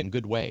Washington. A Rockin'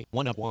 Good Way.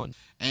 1 of 1.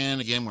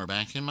 And again, we're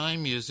back in my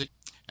music,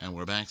 and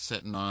we're back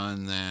sitting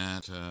on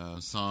that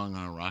song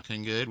on a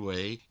Rockin' Good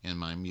Way in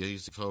my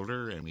music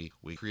folder, and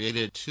we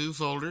created 2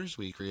 folders.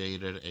 We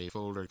created a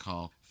folder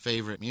called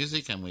Favorite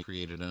Music, and we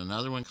created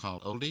another one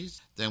called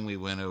Oldies. Then we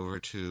went over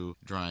to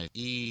Drive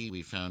E.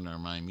 We found our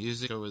My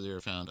Music over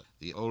there, found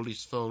the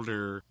Oldies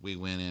folder. We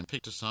went in,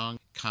 picked a song,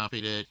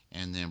 copied it,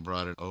 and then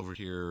brought it over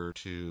here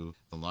to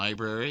the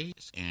library,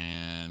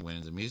 and went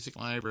into the music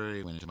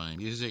library, went into My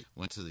Music,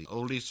 went to the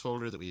Oldies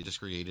folder that we just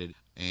created,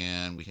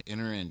 and we hit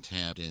enter and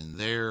tabbed in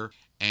there,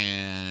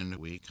 and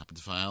we copied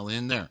the file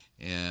in there.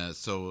 And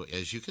so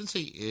as you can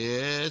see,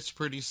 it's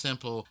pretty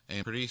simple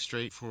and pretty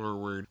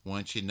straightforward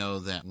once you know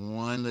that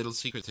one little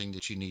secret thing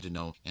that you need to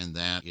know, and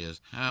that is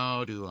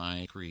how do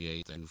I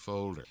create a new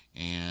folder.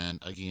 And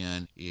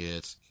again,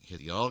 it's hit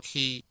the Alt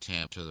key,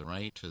 tab to the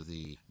right to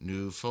the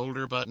new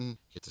folder button,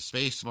 hit the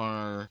space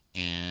bar,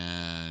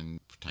 and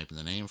type in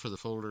the name for the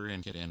folder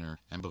and hit enter,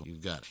 and boom,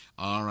 you've got it.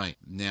 All right,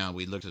 now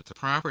we looked at the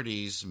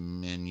properties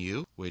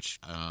menu, which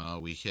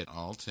we hit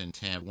Alt and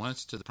tab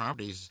once to the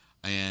properties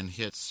and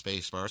hit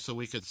spacebar so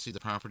we could see the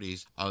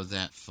properties of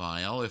that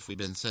file. If we'd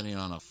been sitting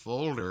on a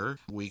folder,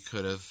 we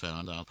could have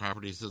found out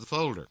properties of the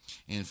folder.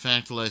 In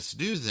fact, let's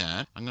do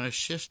that. I'm going to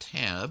shift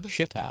tab.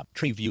 Shift tab.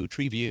 Tree view.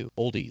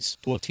 Oldies.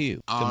 Tool 2.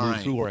 To All move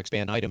right. through or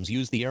expand items,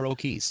 use the arrow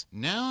keys.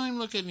 Now I'm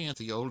looking at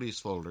the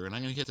Oldies folder, and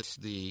I'm going to hit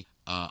the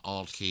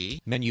Alt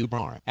key, Menu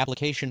bar.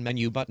 Application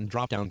menu button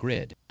drop down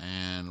grid.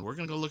 and we're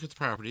going to go look at the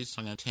properties. So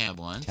I'm going to tab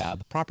once.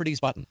 Tab. Properties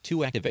button.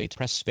 To activate,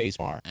 press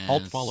spacebar.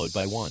 Alt And followed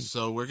by 1.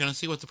 So we're going to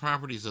see what the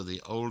properties of the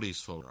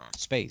Oldies folder are.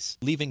 Space.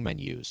 Leaving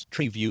menus.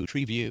 Tree view.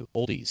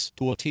 Oldies.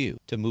 Tool 2.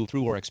 To move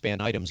through or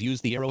expand items,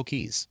 use the arrow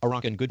keys. A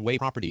Rockin' Good Way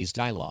properties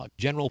dialog.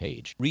 General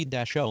page. Read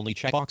dash only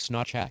checkbox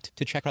not checked.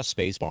 To check, press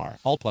spacebar.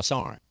 Alt plus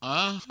R.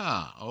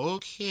 Aha,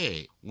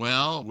 okay.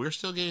 Well, we're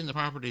still getting the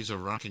properties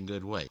of Rockin'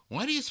 Good Way.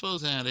 Why do you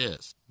suppose that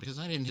is? Because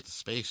I didn't hit the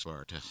space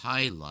bar to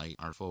highlight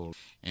our folder.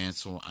 And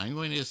so I'm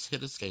going to just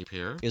hit escape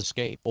here.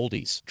 Escape.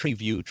 Oldies. Tree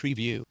view.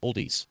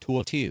 Oldies.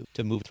 Tool 2.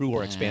 To move through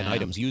or expand Yeah.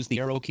 items, use the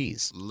arrow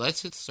keys.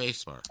 Let's hit the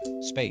space bar.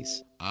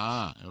 Space.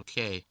 Ah,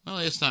 okay. Well,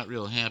 it's not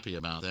real happy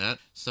about that.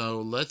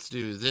 So let's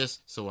do this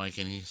so I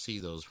can see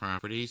those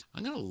properties.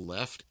 I'm going to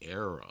left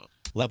arrow.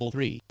 Level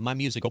 3. My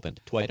music opened.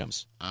 2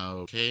 items.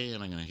 Okay,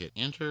 and I'm going to hit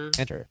enter.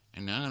 Enter.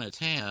 And now I'm going to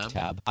tab.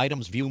 Tab.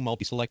 Items view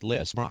multi-select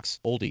list. Brox.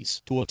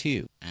 Oldies. Tool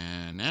 2.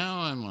 And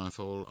now I'm on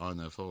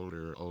the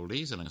folder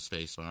Oldies, and I'm going to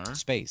space bar.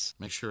 Space.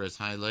 Make sure it's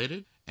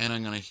highlighted. And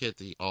I'm going to hit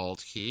the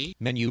Alt key.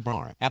 Menu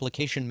bar.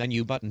 Application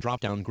menu button drop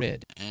down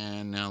grid.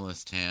 And now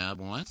let's tab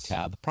once.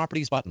 Tab.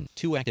 Properties button.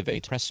 To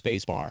activate, press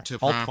spacebar. To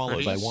Alt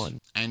properties. followed by 1.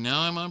 And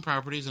now I'm on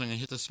properties, and I'm going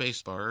to hit the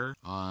space bar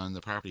on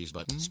the properties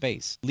button.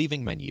 Space.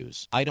 Leaving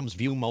menus. Items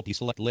view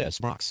multi-select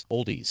list. Brox.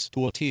 Oldies.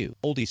 Tool 2.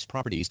 Oldies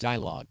properties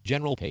dialog.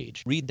 General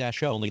page. Read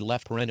dash only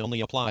left paren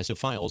only applies to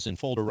files in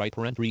folder right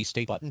paren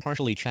restate button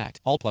partially checked.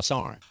 Alt plus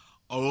R.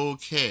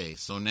 Okay,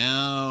 so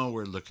now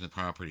we're looking at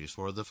properties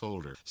for the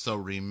folder. So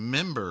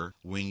remember,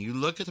 when you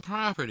look at the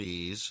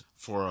properties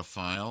for a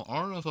file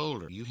or a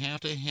folder, you have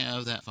to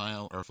have that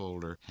file or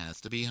folder has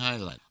to be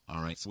highlighted.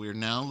 All right, so we're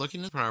now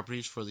looking at the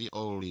properties for the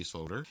Oldies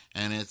folder,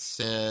 and it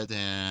said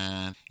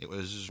that it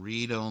was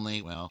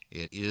read-only. Well,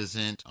 it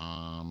isn't.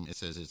 It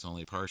says it's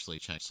only partially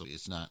checked, so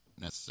it's not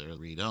necessarily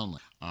read-only.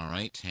 All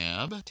right,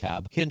 tab.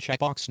 Tab. Hidden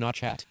checkbox not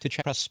checked. To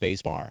check, press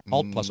spacebar.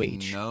 Alt plus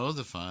H. No,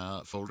 the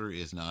folder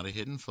is not a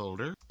hidden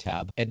folder.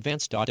 Tab.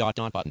 Advanced dot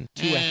button.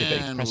 To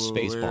activate, press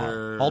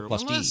spacebar. Alt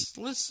plus D.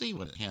 Let's see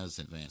what it has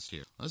advanced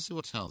here. Let's see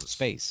what it tells us.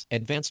 Space.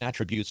 Advanced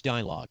attributes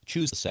dialog.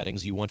 Choose the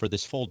settings you want for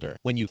this folder.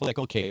 When you click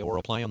OK or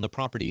apply on the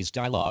Properties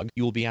dialog,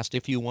 you will be asked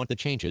if you want the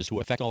changes to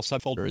affect all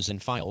subfolders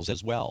and files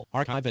as well.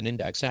 Archive and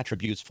Index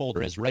Attributes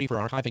folder is ready for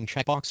archiving.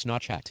 Checkbox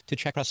not checked. To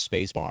check, press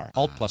spacebar.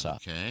 Alt plus A.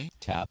 Okay.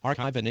 Tab.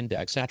 Archive and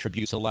Index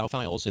Attributes allow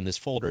files in this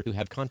folder to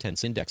have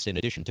contents indexed in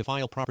addition to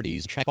file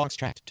properties. Checkbox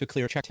checked. To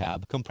clear, check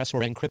tab. Compress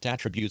or encrypt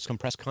attributes.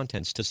 Compress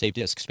contents to save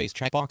disk space.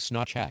 Checkbox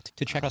not checked.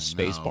 To check, press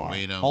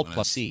spacebar. Alt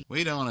plus C.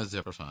 We don't want to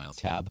zipper files.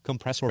 Tab.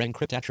 Compress or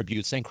encrypt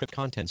attributes. Encrypt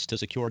contents to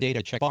secure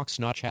data. Checkbox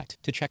not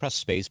checked. To check,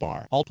 press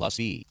spacebar. Alt plus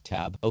E.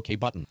 Tab. OK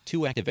button.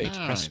 To activate,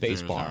 press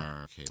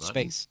spacebar. OK button.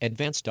 Space.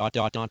 Advanced dot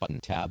button.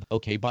 Tab.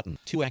 OK button.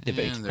 To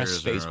activate, And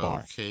press there's our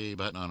spacebar. OK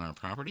button on our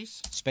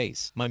properties.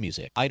 Space. My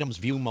music. Items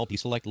view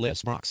multi-select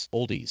list box.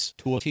 Oldies.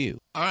 Tool 2.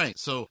 All right,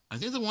 so I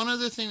think the one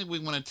other thing that we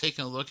want to take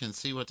a look and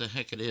see what the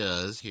heck it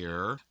is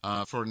here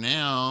for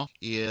now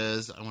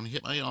is I want to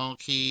hit my Alt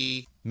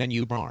key,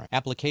 Menu bar.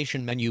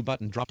 Application menu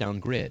button drop down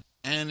grid.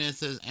 and it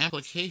says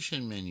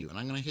Application Menu, and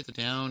I'm going to hit the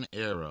down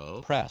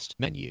arrow. Pressed.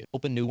 Menu.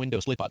 Open new window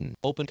split button.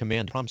 Open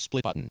command prompt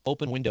split button.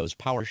 Open Windows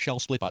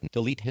PowerShell split button.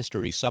 Delete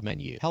history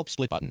submenu. Help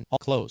split button.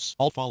 Alt close.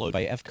 Alt followed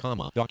by F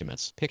comma.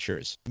 Documents.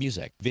 Pictures.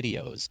 Music.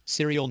 Videos.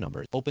 Serial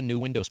numbers. Open new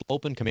Windows.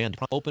 Open command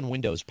prompt. Open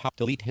Windows pop.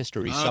 Delete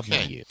history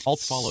submenu. Alt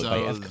followed by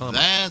F comma.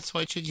 That's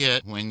what you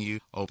get when you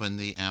open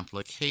the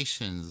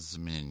Applications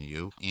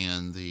menu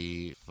in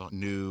the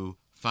new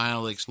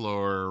File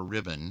Explorer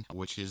ribbon,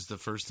 which is the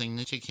first thing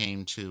that you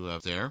came to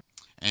up there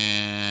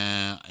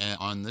and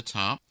on the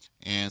top.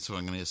 And so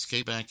I'm going to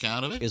escape back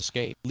out of it.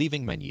 Escape.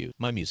 Leaving menu.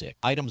 My music.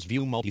 Items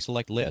view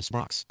multi-select list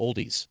box.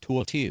 Oldies.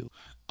 Tool 2.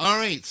 All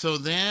right, so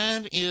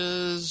that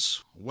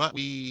is what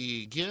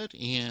we get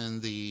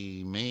in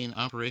the main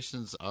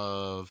operations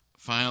of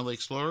File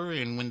Explorer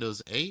in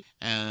Windows 8,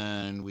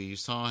 and we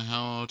saw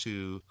how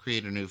to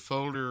create a new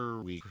folder.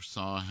 We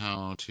saw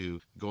how to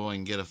go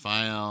and get a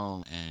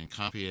file and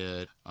copy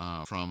it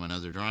from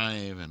another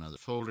drive, another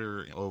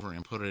folder, over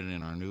and put it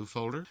in our new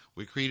folder.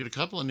 We created a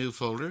couple of new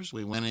folders.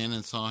 We went in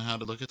and saw how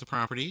to look at the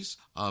properties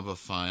of a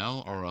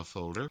file or a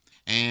folder,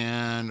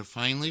 and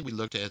finally we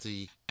looked at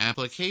the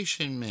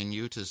application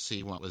menu to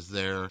see what was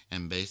there,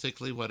 and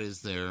basically what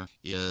is there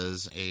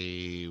is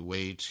a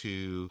way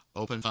to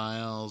open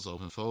files,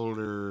 open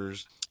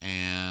folders,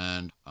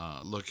 and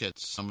look at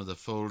some of the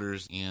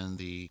folders in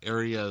the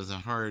area of the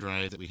hard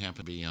drive that we happen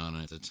to be on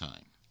at the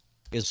time.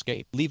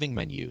 Escape. Leaving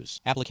menus.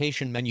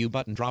 Application menu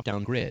button drop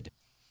down grid.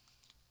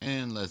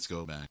 And let's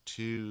go back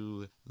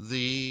to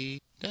the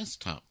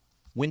desktop.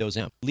 Windows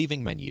M.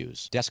 Leaving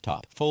menus.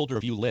 Desktop. Folder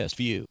view list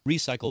view.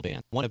 Recycle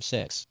bin. 1 of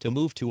 6. To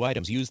move 2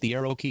 items, use the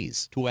arrow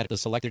keys. To edit the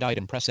selected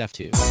item, press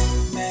F2.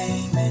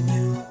 Main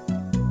menu.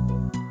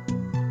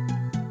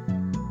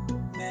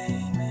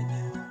 Main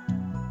menu.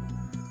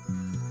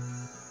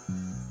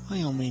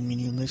 Hi, all Main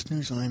Menu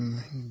listeners.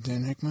 I'm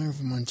Dan Heckmeyer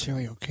from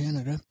Ontario,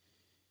 Canada,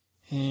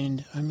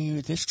 and I'm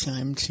here this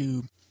time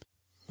to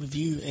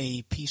review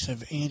a piece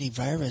of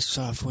antivirus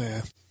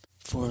software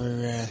for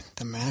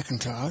the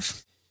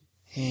Macintosh,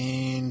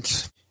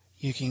 and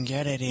you can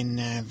get it in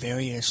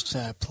various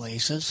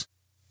places.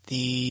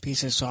 The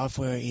piece of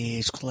software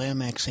is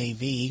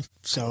ClamXAV,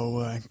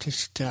 so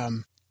just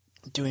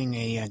doing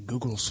a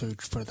Google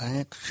search for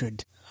that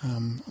should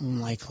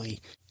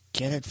likely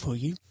get it for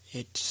you.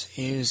 It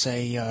is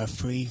a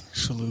free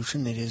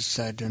solution. It is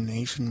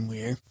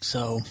donationware,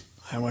 so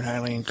I would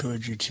highly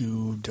encourage you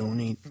to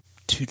donate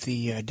to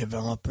the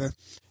developer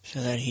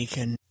so that he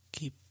can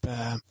keep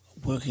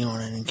working on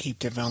it and keep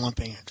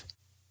developing it.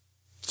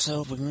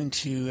 So we're going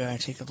to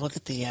take a look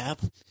at the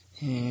app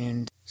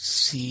and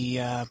see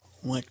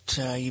what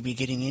you'd be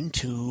getting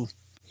into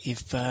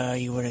if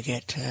you were to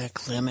get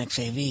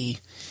ClamXAV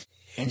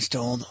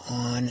installed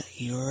on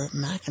your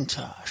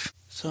Macintosh.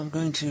 So I'm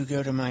going to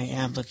go to my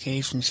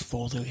applications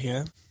folder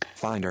here.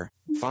 Finder,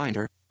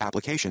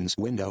 applications,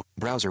 window,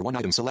 browser, 1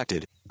 item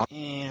selected.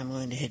 And I'm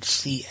going to hit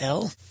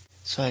CL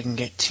so I can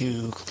get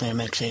to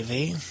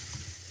ClamXAV.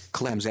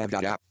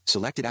 ClamXAV.app,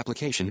 selected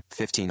application,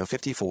 15 of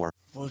 54.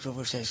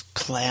 VoiceOver says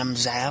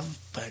ClamXAV,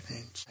 but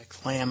it's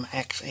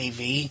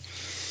ClamXAV.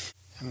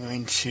 I'm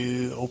going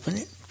to open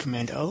it.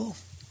 Command O.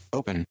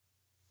 Open.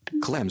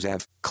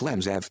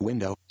 ClamXAV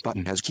window,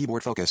 button has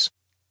keyboard focus.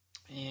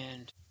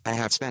 And I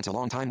have spent a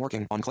long time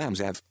working on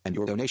ClamXAV, and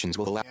your donations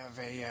will allow. I have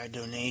a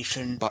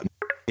donation Button.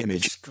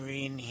 Image.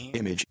 screen here.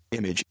 Image.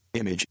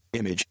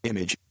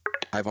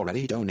 I've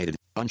already donated.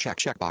 Uncheck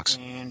checkbox.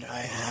 And I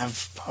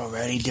have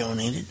already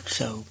donated,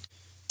 so.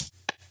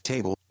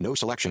 Table, no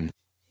selection.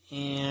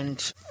 And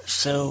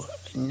so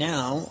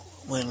now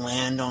we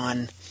land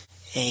on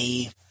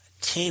a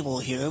table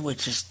here,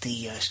 which is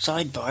the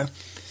sidebar.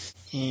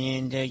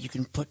 And you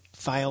can put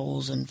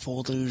files and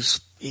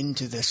folders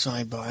into the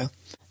sidebar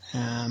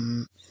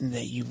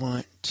that you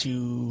want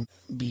to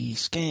be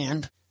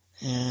scanned.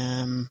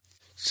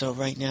 So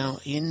right now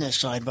in the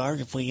sidebar,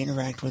 if we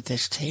interact with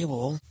this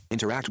table...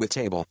 Interact with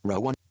table, row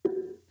 1.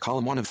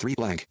 Column 1 of 3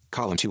 blank,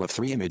 column 2 of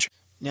 3 image.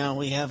 Now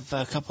we have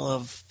a couple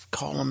of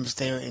columns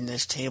there in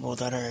this table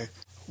that are...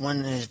 One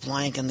is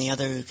blank and the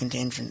other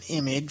contains an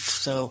image.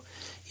 So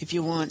if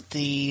you want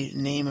the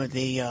name of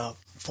the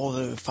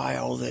folder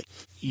file that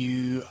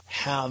you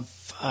have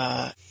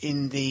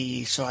in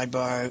the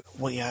sidebar.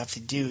 What you have to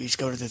do is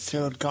go to the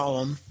third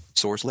column,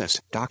 Source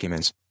list.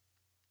 Documents.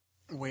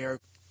 where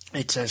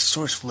it says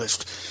source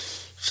list.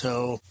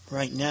 So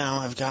right now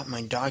I've got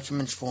my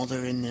documents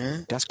folder in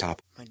there,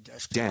 Desktop. my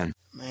desktop, Dan.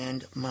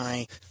 and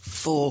my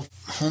full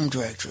home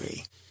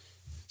directory.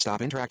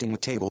 Stop interacting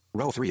with table.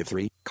 Row 3 of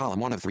 3. Column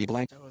 1 of 3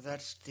 blank. So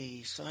that's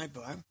the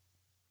sidebar.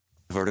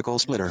 Vertical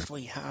splitter. Next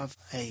we have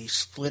a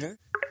splitter,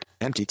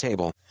 Empty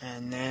table.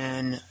 and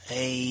then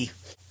a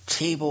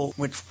table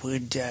which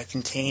would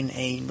contain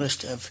a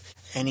list of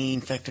any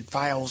infected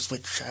files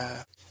which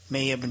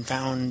may have been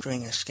found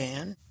during a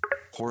scan.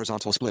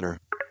 Horizontal splitter.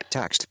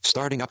 Text.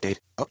 Starting update.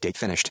 Update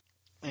finished.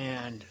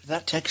 And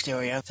that text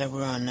area that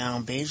we're on now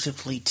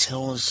basically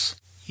tells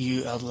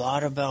you a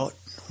lot about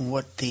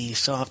what the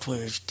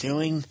software is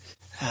doing.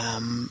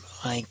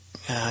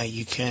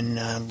 You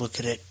can look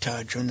at it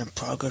during the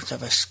progress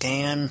of a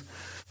scan,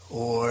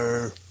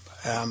 or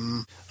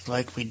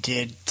like we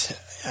did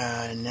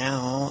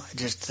now,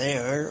 just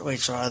there, we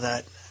saw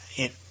that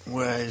it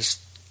was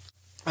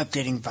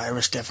updating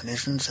virus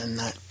definitions, and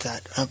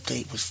that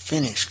update was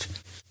finished.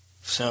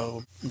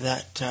 So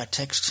that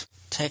text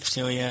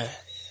area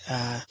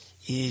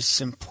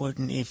is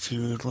important if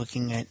you're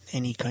looking at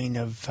any kind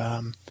of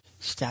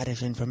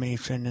status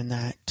information and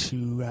that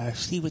to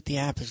see what the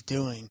app is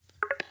doing.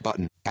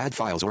 Button. Add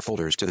files or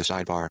folders to the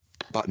sidebar.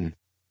 Button.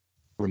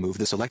 Remove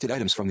the selected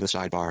items from the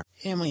sidebar.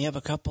 And we have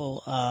a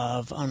couple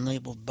of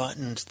unlabeled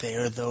buttons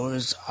there.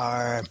 Those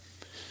are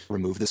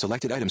Remove the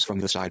selected items from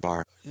the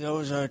sidebar.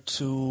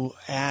 to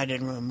add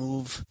and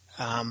remove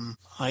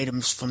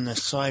items from the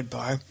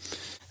sidebar.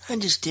 I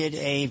just did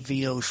a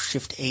VO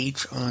Shift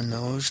H on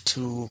those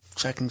to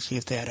check and see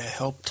if they had a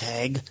help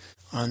tag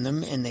on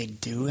them, and they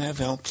do have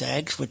help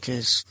tags, which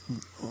is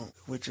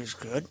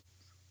good.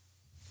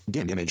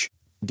 Dim image.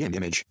 Dim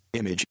image.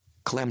 Image.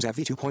 Clems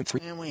v2.3.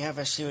 And we have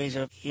a series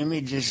of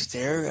images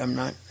there. I'm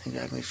not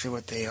exactly sure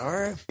what they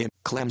are.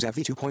 Clems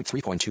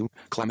v2.3.2.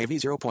 Clem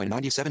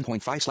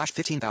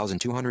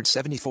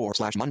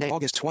av0.97.5/15274/ Monday,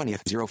 August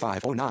 20th,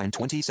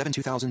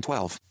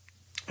 0509/27/2012.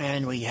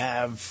 And we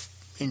have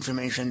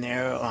information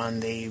there on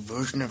the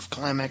version of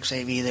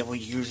ClamXAV that we're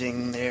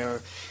using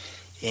there,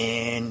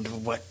 and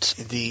what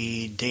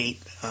the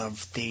date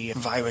of the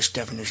virus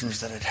definitions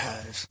that it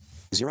has.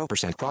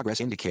 0% progress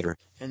indicator.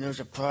 And there's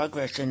a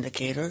progress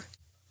indicator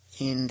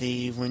in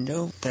the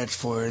window. That's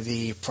for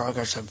the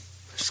progress of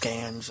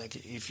scans. Like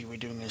if you were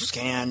doing a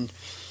scan,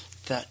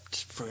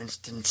 that, for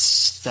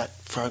instance,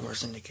 that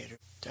progress indicator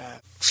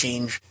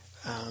change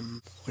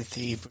with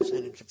the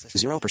percentage of the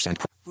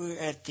 0%. We're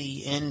at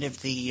the end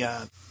of the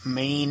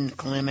main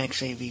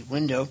ClamXAV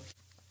window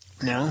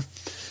now.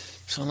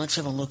 So let's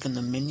have a look in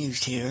the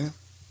menus here.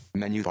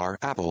 Menu bar.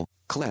 Apple.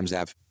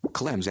 ClemsAv.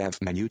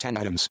 ClemsAv. Menu 10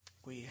 items.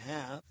 We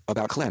have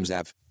About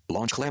ClemsAv.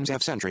 Launch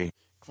ClemsAv Sentry.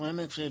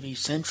 ClamXAV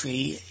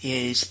Sentry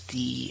is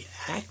the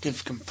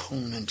active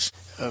component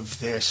of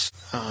this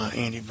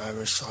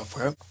antivirus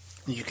software.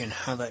 You can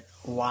have it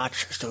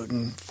watch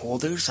certain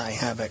folders. I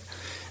have it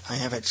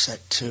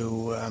set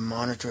to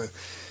monitor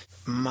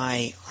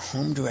my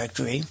home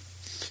directory,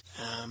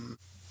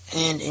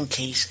 and in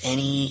case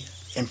any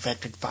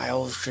infected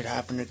files should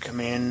happen to come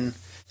in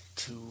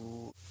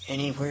to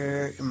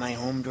anywhere in my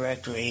home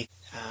directory,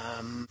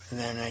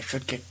 then I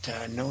should get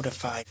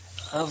notified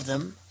of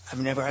them. I've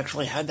never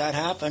actually had that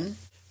happen,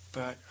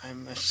 but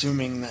I'm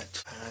assuming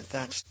that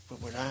that's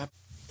what would happen.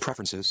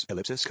 Preferences.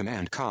 Ellipsis.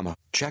 Command. Comma.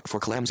 Check for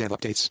ClemsAv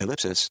updates.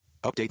 Ellipsis.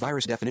 Update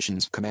virus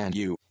definitions. Command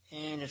U.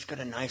 And it's got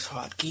a nice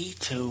hotkey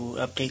to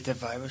update the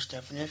virus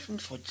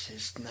definitions, which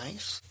is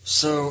nice.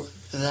 So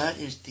that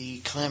is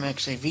the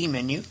ClamXAV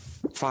menu.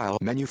 File.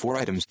 Menu 4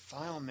 items.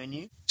 File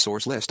menu.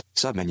 Source list.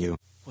 Submenu.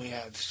 We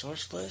have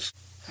source list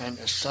and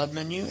a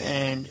submenu,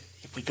 and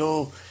if we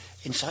go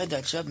inside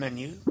that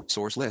submenu,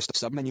 Source list.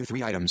 Submenu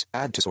 3 items.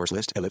 Add to source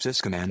list. Ellipsis.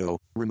 Command O.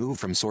 Remove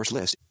from source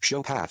list.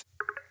 Show path.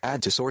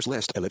 Add to source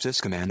list. Ellipsis.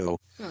 Command O.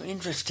 oh,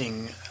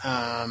 interesting.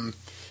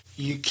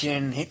 You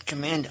can hit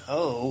Command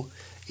O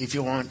if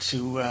you want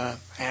to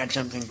add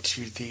something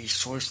to the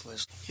source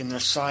list in the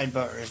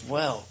sidebar as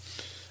well,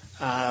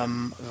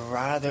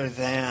 rather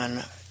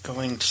than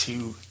going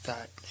to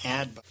that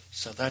add button.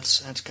 So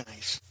that's kind of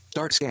nice.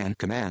 Start scan.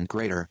 Command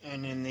greater.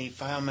 And in the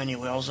file menu,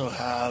 we also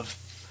have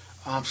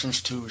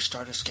options to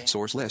start a scan.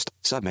 Source list.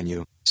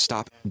 Submenu.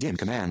 Stop. Dim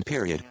command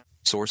period.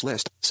 Source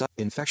list.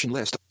 Infection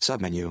list.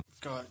 Submenu.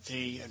 We've got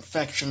the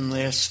infection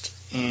list,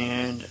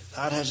 and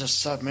that has a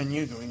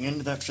submenu. Going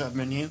into that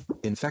submenu,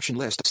 Infection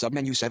list.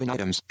 Submenu 7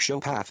 items. Show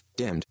path.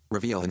 Dimmed.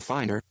 Reveal in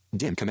Finder.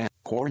 Dim command.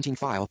 Quarantine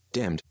file.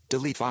 Dimmed.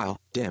 Delete file.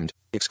 Dimmed.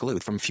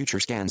 Exclude from future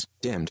scans.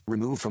 Dimmed.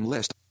 Remove from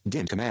list.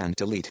 Dim command.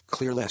 Delete.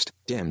 Clear list.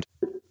 Dimmed.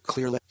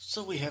 Clear list.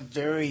 so we have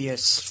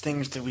various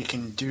things that we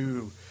can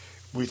do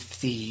with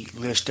the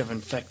list of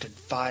infected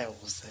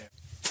files there.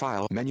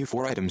 File. Menu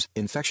 4 items.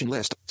 Infection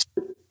list.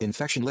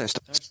 Infection list.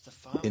 That's the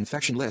file.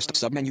 Infection list.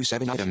 Submenu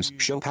 7 items.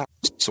 Show path.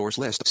 Source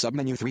list.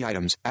 Submenu 3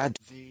 items. Add.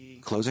 The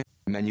Closing.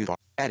 Menu bar.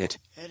 Edit.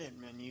 edit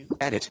menu. menu.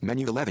 Edit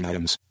menu 11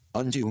 items.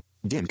 Undo.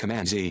 Dim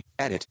Command Z.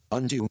 Edit.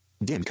 Undo.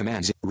 Dim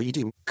Command Z.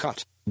 Redo.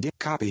 Cut. Dim.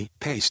 Copy.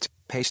 Paste.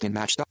 Paste and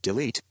match.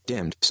 Delete.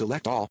 Dimmed.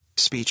 Select all.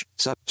 Speech.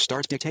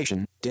 Start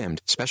dictation.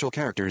 Dimmed. Special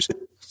characters.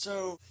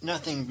 So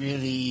nothing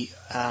really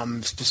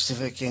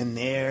specific in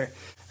there.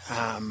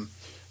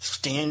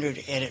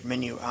 Standard edit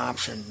menu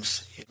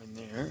options in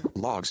there.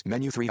 Logs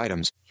menu 3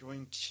 items.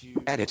 Going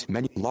to Edit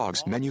menu.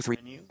 Logs menu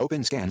 3.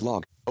 Open scan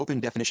log. Open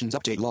definitions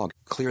update log.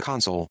 Clear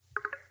console.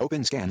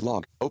 Open scan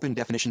log. Open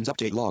definitions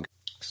update log.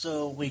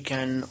 So we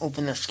can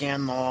open the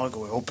scan log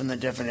or open the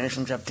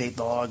definitions update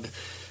log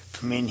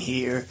from in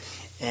here.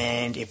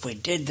 And if we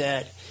did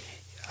that,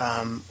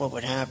 what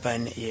would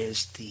happen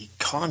is the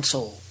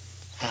console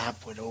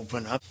app would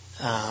open up,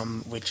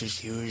 which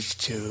is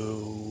used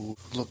to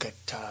look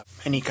at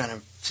any kind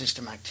of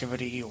system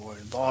activity or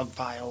log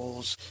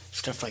files,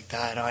 stuff like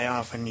that. I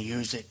often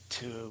use it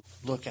to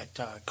look at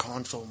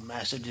console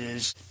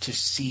messages to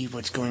see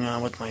what's going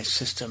on with my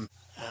system.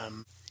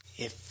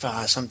 If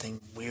something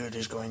weird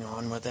is going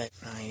on with it,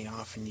 I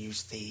often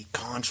use the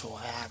console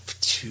app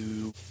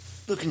to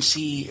look and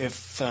see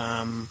if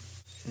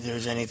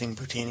there's anything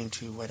pertaining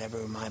to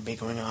whatever might be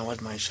going on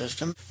with my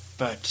system.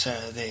 But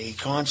the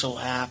console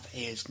app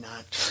is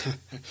not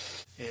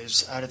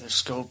is out of the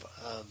scope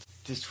of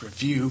this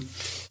review.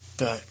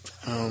 But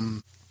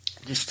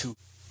just to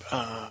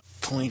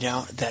point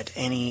out that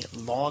any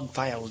log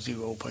files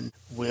you open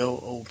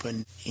will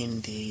open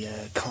in the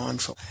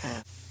console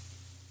app.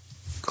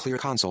 Clear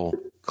console.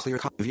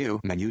 View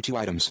menu 2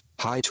 items.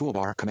 High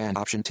toolbar. Command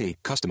Option T.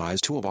 Customize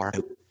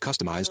toolbar.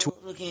 Customize tool.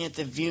 Looking at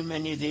the view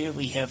menu there,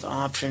 we have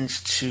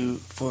options to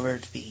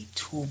forward the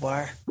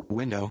toolbar.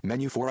 Window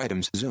menu 4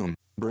 items. Zoom.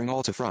 Bring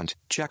all to front.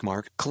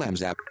 Checkmark.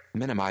 Clems app.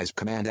 Minimize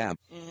Command app.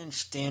 And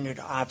standard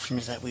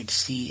options that we'd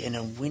see in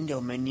a window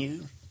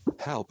menu.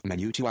 Help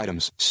menu 2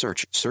 items.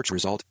 Search. Search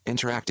result.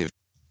 Interactive.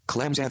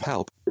 Clems app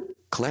help.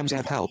 Clems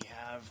app help. We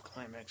have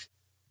Climax.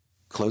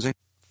 Closing.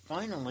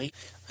 Finally,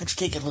 let's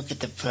take a look at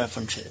the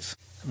preferences.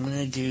 I'm going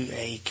to do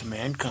a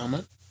command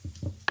comma.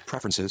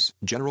 Preferences.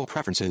 General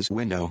preferences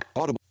window.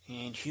 Audible.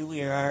 And here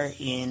we are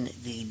in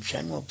the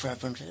general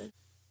preferences.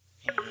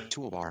 And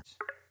Toolbar.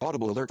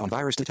 Audible alert on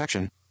virus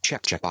detection.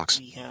 Checkbox.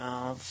 we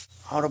have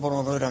audible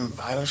alert on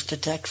virus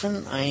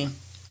detection. I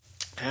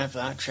have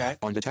that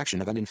checked. On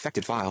detection of an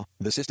infected file,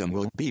 the system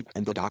will beep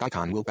and the dock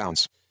icon will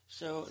bounce.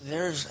 So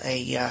there's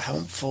a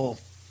helpful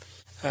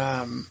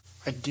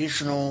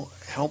additional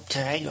help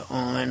tag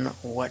on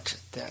what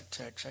that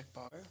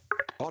checkbox.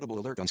 Audible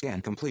alert on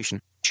scan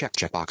completion.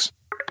 Checkbox.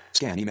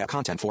 Scan email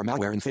content for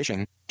malware and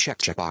phishing.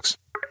 Checkbox.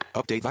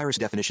 Update virus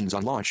definitions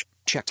on launch.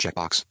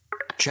 Checkbox.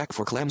 Check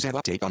for Clems app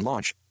update on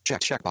launch.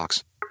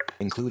 Checkbox.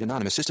 Include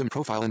anonymous system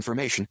profile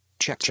information.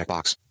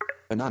 Checkbox.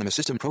 Anonymous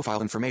system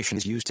profile information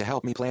is used to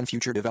help me plan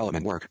future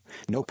development work.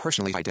 No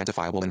personally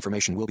identifiable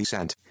information will be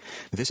sent.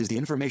 This is the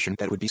information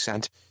that would be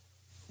sent.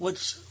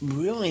 What's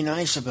really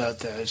nice about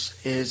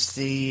this is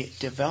the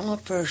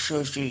developer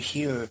shows you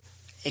here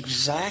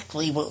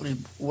exactly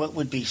what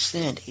would be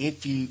sent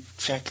if you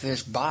check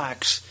this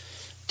box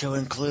to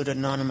include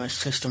anonymous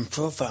system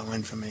profile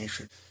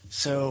information.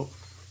 So,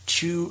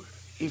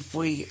 if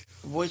we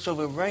voice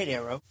over right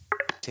arrow,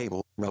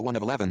 Table, row 1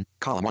 of 11,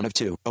 column 1 of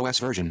 2, OS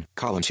version,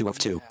 column 2 of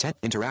 2, 10,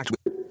 interact with,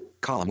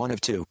 column 1 of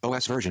 2,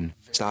 OS version,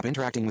 stop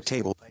interacting with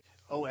table,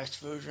 OS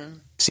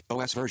version,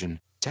 OS version,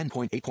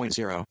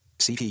 10.8.0,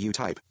 CPU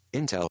type,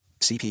 Intel,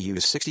 CPU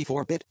is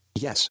 64-bit,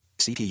 yes,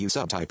 CPU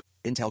subtype,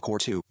 Intel Core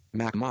 2,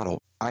 Mac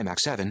model, iMac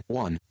 7,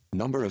 1,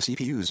 number of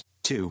CPUs,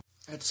 2.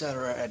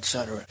 etc.,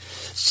 etc.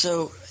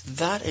 So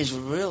that is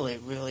really,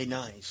 really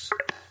nice.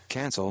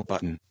 Cancel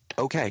button,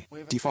 OK, We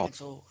have a default,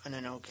 cancel and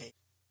an OK.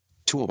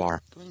 toolbar,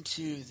 Going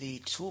to the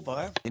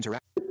toolbar,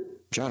 interact,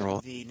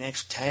 general, the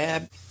next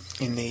tab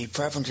in the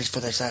preferences for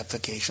this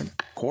application.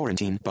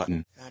 quarantine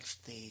button, That's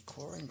the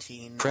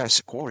quarantine.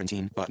 press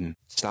quarantine button,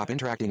 stop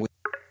interacting with,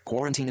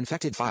 quarantine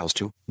infected files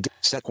to,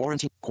 set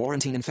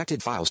quarantine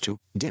infected files to,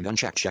 dim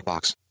unchecked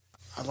checkbox.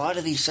 A lot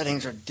of these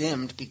settings are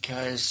dimmed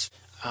because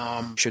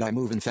Should I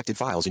move infected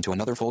files into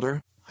another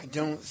folder? I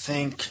don't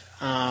think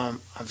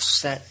I've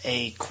set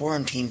a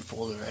quarantine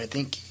folder. I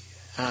think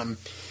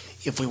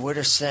if we were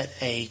to set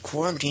a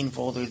quarantine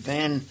folder,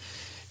 then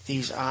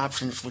these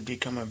options would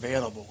become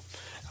available.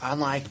 I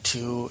like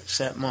to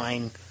set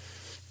mine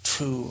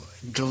to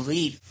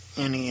delete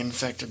any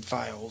infected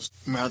files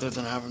rather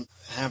than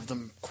have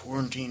them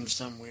quarantined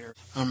somewhere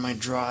on my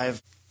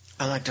drive.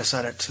 I like to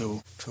set it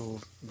to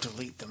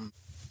delete them.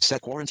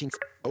 Set quarantine,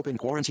 open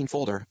quarantine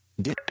folder,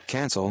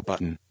 cancel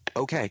button,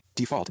 OK,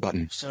 default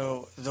button.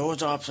 So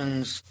those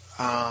options,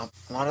 a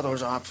lot of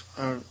those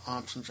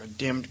options are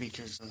dimmed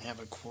because they have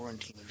a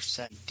quarantine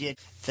set.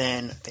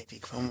 Then they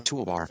become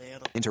Toolbar,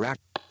 available.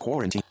 interact,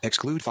 quarantine,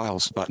 exclude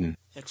files button.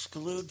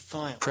 Exclude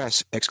file.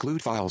 Press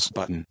exclude files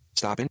button.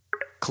 Stop in.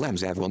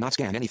 ClemsAv will not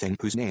scan anything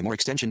whose name or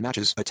extension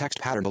matches a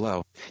text pattern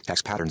below.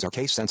 Text patterns are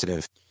case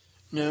sensitive.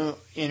 Now,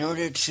 in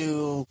order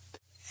to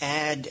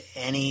add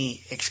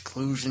any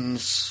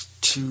exclusions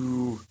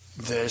to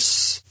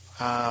this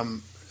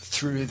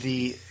through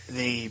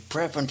the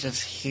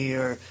preferences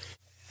here,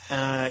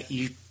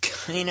 you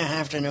kind of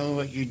have to know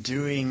what you're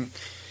doing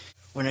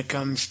when it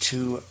comes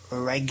to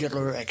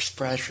regular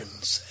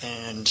expressions,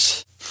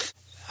 and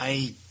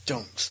I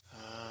don't.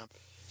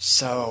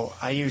 So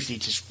I usually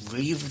just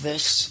leave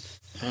this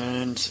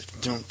and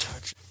don't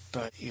touch it.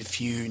 But if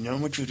you know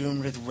what you're doing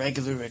with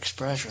regular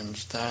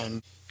expressions,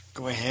 then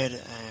go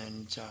ahead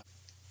and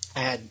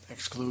add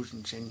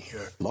exclusions in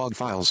here. Log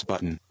files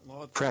button.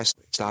 Press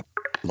stop.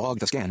 Log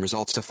the scan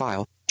results to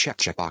file.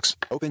 Checkbox.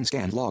 Open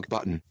scan log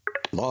button.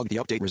 Log the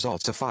update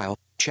results to file.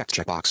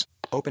 Checkbox.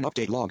 Open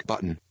update log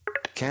button.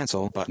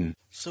 Cancel button.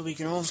 So we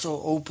can also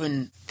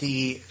open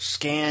the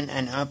scan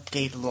and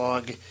update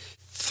log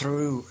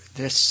through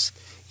this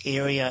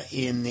area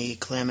in the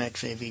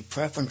ClamXAV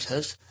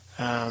preferences,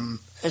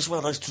 as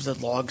well as to the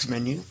logs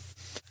menu.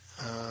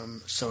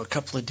 So a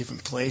couple of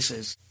different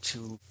places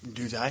to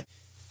do that.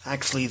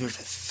 Actually, there's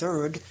a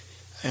third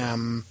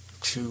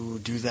to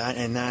do that,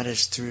 and that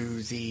is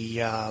through the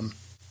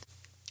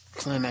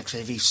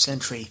ClamXAV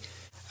Sentry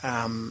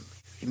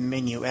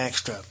menu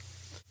extra.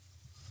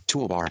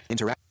 Toolbar.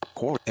 Interact.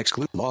 Core.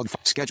 Exclude. Log.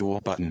 Schedule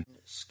button.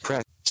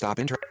 Press. Stop.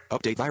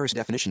 Update virus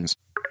definitions.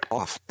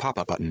 Off.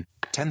 Pop-up button.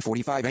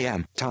 10:45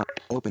 a.m. Time.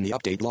 Open the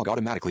update log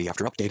automatically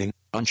after updating.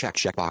 Uncheck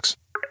checkbox.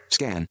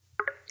 Scan.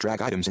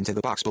 Drag items into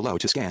the box below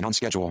to scan on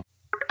schedule.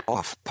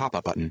 Off.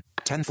 Pop-up button.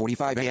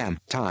 10:45 a.m.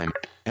 Time.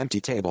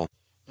 Empty table.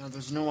 Now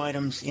there's no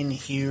items in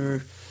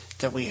here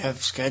that we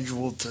have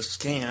scheduled to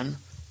scan.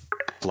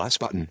 Plus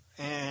button.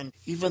 And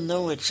even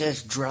though it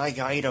says drag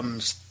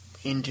items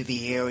into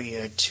the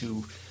area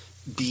to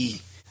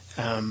be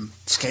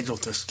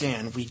scheduled to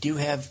scan, we do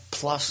have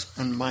plus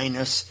and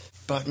minus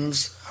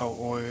buttons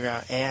or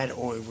add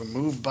or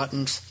remove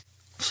buttons.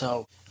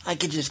 So I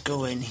could just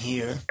go in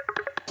here.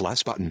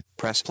 Plus button.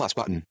 Press plus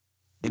button.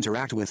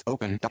 Interact with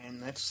open.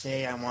 And let's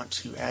say I want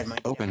to add my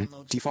Open.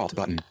 downloads. Default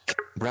button.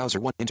 Browser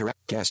 1.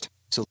 Interact. Guest.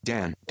 So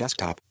Dan.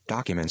 Desktop.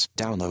 Documents.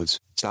 Downloads.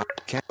 Stop.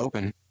 Can't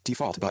open.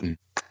 Default button.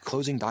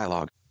 Closing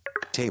dialog.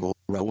 Table.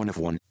 Row 1 of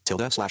 1.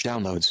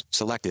 Tilde/downloads.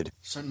 Selected.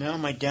 So now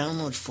my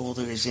downloads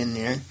folder is in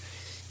there.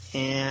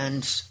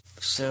 And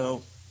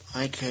so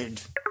I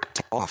could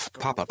Off. go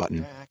Pop-up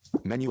button. back.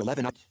 Menu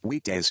 11 up.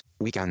 Weekdays.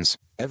 Weekends.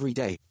 Every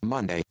day.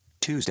 Monday.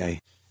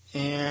 Tuesday.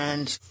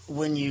 And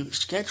when you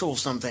schedule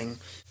something,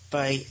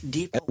 by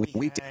default we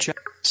Weekday. had Check.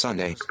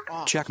 Sunday. those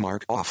off. Check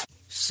mark off.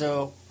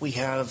 So we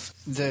have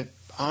the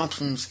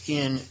options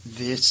in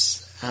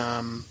this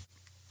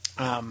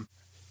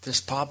this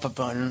pop-up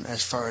button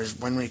as far as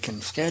when we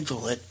can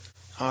schedule it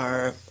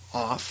are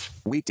off.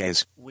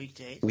 Weekdays.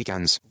 Weekdays,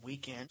 Weekends.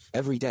 weekends,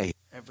 Every day.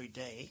 every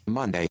day,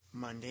 Monday.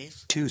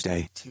 Mondays,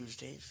 Tuesday.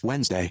 Tuesdays,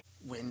 Wednesday.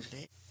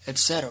 Wednesday,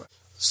 etc.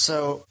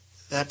 So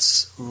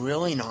that's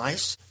really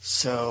nice.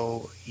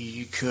 So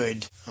you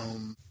could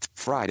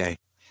Friday.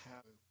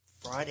 have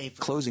Friday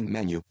for Closing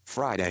menu.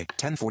 Friday.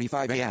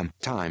 10:45 a.m.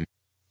 Time.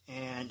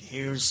 And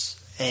here's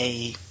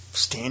a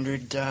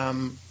standard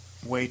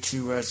way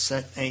to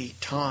set a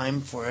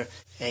time for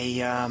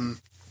a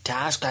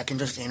task. I can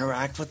just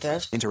interact with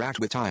this, Interact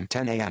with time.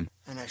 10 a.m.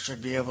 and I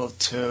should be able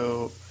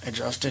to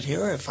adjust it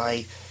here. If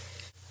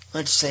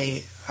let's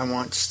say I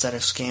want to set a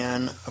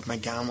scan of my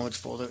downloads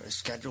folder, a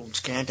scheduled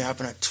scan to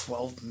happen at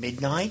 12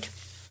 midnight.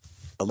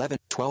 11,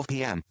 12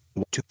 p.m.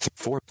 2,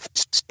 4,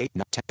 8,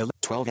 9, 10, 11,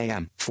 12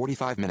 a.m.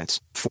 45 minutes.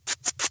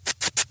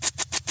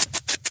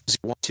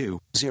 1,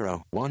 2,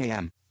 0, 1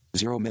 a.m.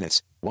 0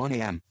 minutes. 1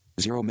 a.m.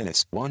 0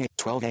 minutes. 1 a.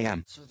 12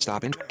 a.m.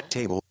 Stop in.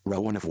 Table.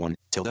 Row 1 of 1.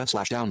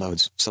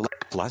 Tilde/downloads. Select.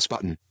 Plus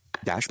button.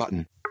 Dash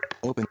button.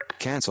 Open.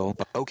 Cancel.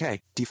 OK.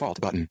 Default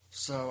button.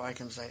 So I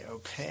can say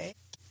OK.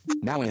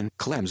 Now in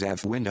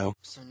ClamXAV window.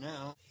 So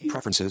now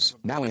Preferences.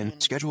 Now in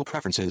schedule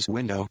preferences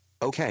window.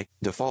 OK.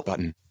 Default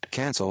button.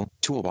 Cancel.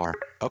 Toolbar.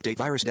 Update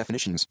virus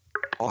definitions.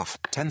 Off.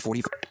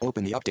 10:40.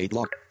 Open the update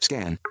log.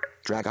 Scan.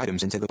 Drag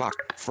items into the box.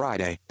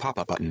 Friday.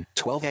 Pop-up button.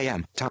 12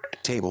 a.m. Time.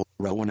 Table.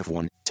 Row 1 of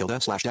 1.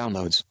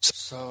 Tilde/downloads.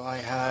 So I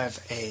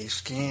have a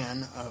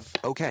scan of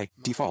OK.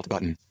 Default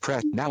button.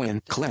 Press. Now in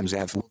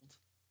ClamXAV.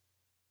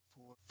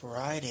 for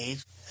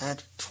Fridays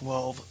at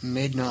 12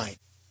 midnight.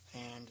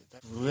 And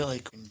that really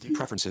can do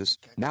Preferences.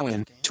 Now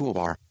in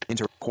toolbar.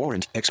 Enter.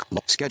 Quarantine.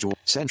 Schedule.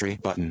 Sentry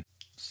button.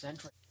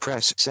 Sentry.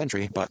 Press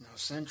Sentry button. Now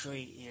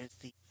Sentry is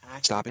the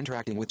active Stop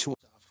interacting with tool.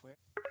 software.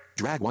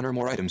 Drag 1 or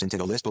more items into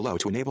the list below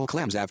to enable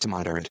ClamXAV to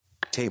monitor it.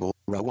 Table.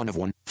 Row 1 of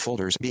 1.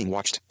 Folders being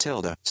watched.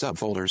 Tilde.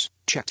 Subfolders.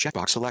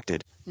 Checkbox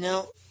selected.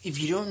 Now, if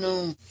you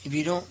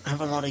don't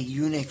have a lot of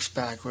Unix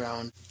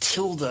background,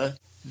 tilde,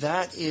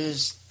 that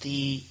is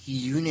the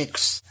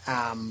Unix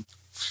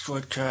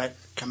shortcut,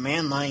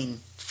 command line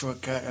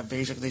shortcut of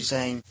basically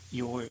saying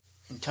your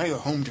entire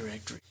home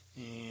directory.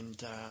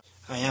 And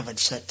I have it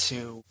set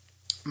to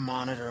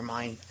monitor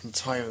my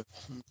entire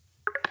home.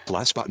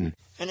 Plus button.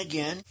 And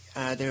again,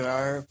 there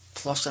are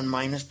plus and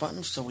minus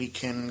buttons, so we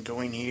can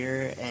go in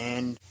here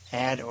and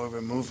add or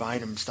remove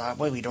items. That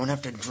way we don't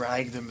have to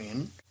drag them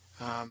in,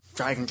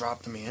 drag and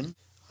drop them in.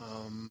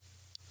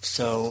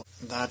 So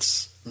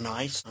that's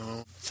nice.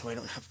 So I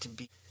don't have to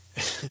be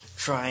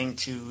trying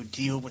to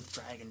deal with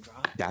drag and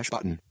drop. Dash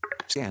button.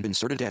 Scan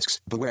inserted disks.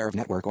 Beware of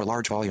network or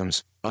large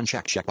volumes.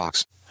 Unchecked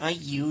checkbox. I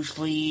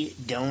usually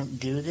don't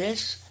do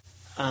this,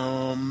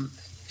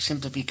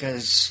 simply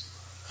because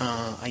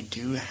I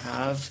do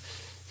have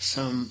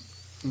some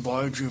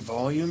larger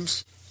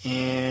volumes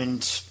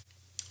and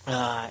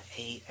a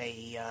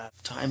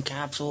time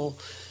capsule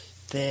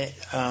that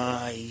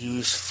I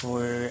use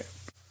for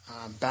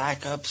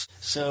backups.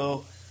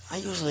 So I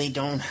usually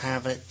don't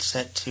have it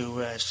set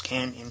to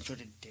scan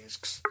inserted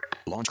disks.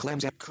 Launch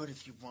Clams app. Could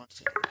if you want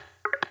to.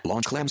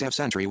 Launch Clams app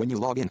Sentry when you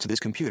log into this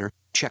computer.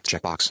 Checked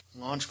checkbox.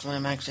 Launch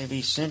Clamax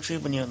AV Sentry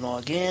when you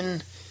log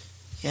in.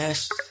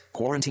 Yes.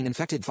 Quarantine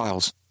infected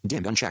files.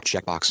 Dimmed unchecked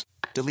checkbox.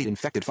 Delete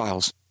infected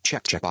files.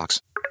 Checked checkbox.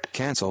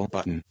 Cancel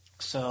button.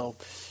 So,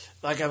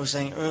 like I was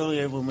saying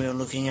earlier when we were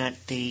looking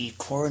at the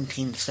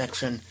quarantine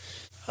section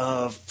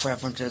of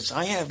preferences,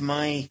 I have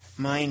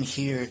mine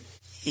here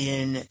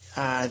in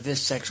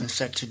this section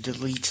set to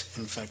delete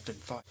infected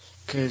file,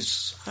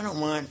 because I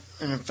don't want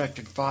an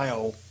infected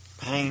file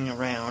hanging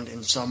around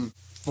in some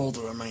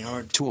folder on my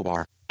hard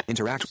Toolbar.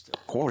 Interact.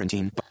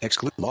 Quarantine.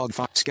 Exclude log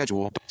file.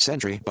 Schedule.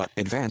 Sentry. But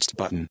advanced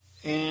button.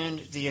 And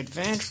the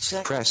advanced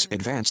section, Press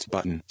advanced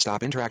button.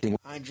 Stop interacting.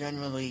 I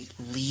generally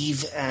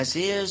leave as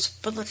is,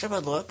 but let's have a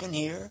look in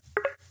here.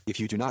 If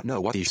you do not know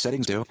what these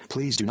settings do,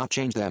 please do not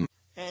change them.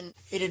 And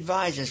it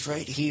advises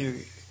right here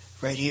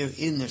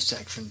in this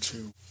section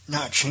to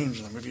not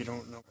change them if you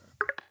don't know.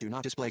 Do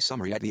not display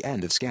summary at the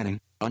end of scanning.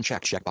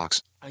 Unchecked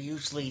checkbox. I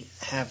usually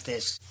have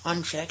this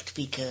unchecked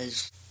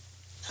because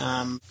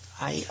I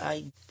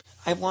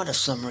want a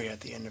summary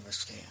at the end of a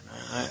scan.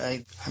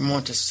 I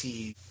want to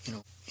see,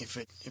 if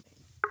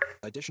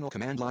Additional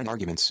command line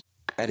arguments.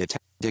 Edit.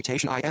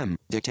 Dictation IM.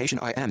 Dictation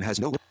IM has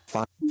no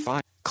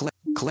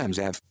Clams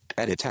AV.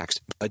 Edit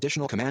text.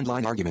 Additional command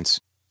line arguments.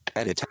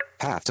 Edit.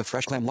 Path to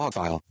fresh clam log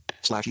file.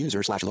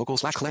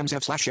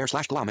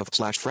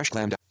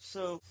 /user/local/clams/av/share/glom/fresh-clam.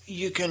 So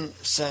you can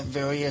set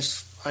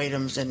various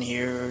items in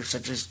here,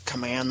 such as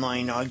command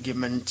line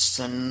arguments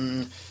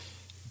and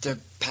the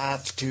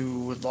path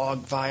to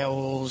log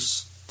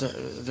files,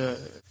 the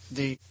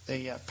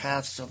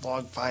paths to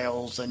log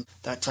files and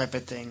that type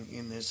of thing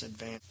in this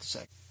advanced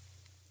section.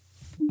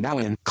 Now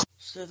in.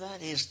 So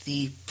that is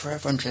the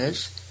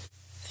preferences.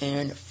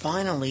 And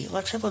finally,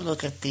 let's have a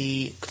look at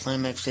the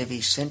Clamax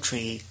AV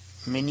Sentry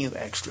menu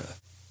extra.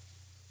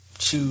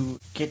 To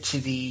get to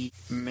the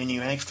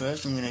menu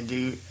extras, I'm going to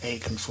do a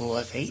Control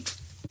F8.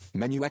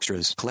 Menu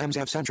extras. Clams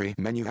AV Sentry.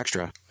 Menu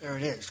extra. There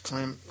it is.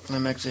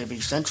 Clamax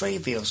AV Sentry,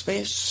 VO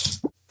space.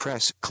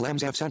 Press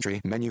Clams AV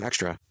Sentry. Menu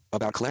extra.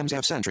 About Clams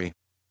AV Sentry.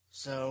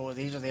 So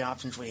these are the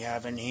options we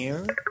have in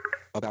here.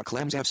 About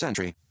Clams AV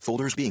Sentry.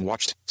 Folders being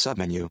watched.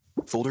 Submenu.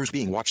 Folders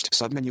being watched.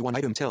 Submenu 1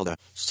 item tilde.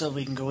 So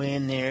we can go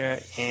in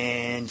there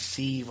and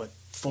see what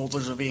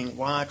folders are being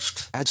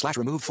watched.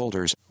 Add/remove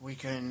folders. We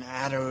can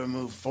add or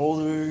remove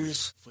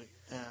folders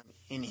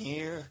in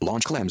here.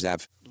 Launch Clams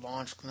AV.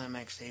 Launch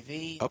Clamax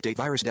AV. Update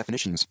virus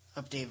definitions.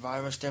 Update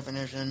virus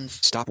definitions.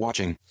 Stop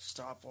watching.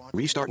 Stop watching.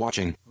 Restart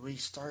watching.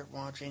 Restart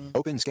watching.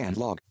 Open scan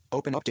log.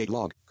 Open update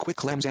log. Quick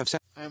Clams AV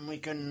Sentry. And we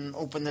can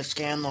open the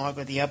scan log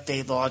or the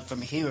update log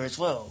from here as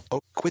well.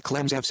 Quick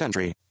Clams AV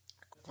Sentry.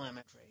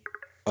 Clamax.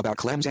 About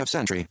Clams AV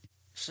Sentry.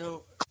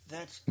 So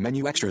that's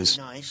Menu extras.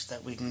 really nice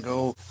that we can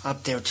go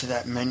up there to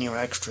that menu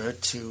extra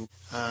to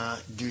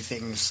do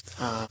things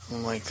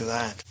like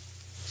that.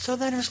 So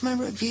that is my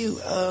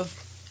review of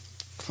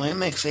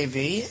Clamax AV.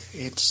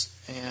 It's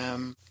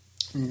a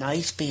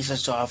nice piece of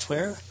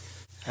software.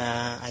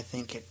 I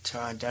think it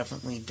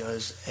definitely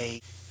does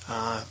a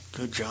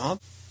good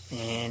job.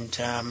 And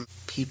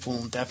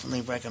people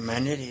definitely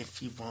recommend it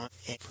if you want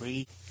a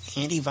free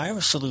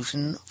antivirus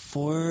solution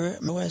for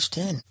OS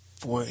X.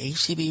 For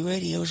ACB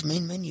Radio's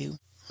main menu,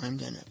 I'm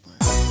Dan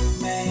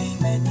Eckmeyer.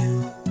 Main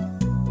menu.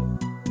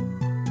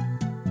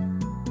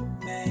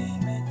 Main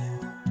menu.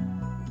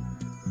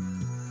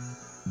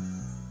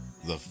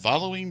 The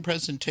following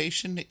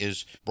presentation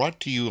is brought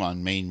to you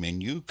on Main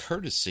Menu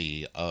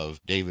courtesy of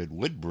David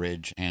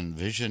Woodbridge and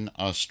Vision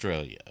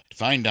Australia. To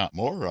find out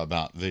more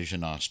about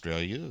Vision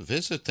Australia,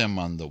 visit them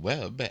on the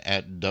web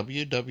at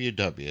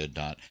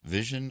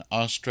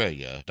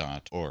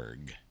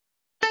www.visionaustralia.org.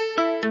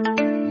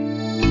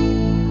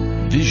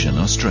 Vision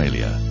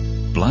Australia.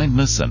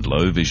 Blindness and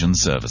low vision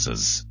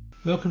services.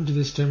 Welcome to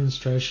this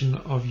demonstration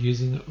of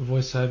using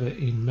VoiceOver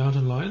in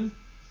Mountain Lion.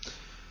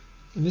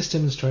 In this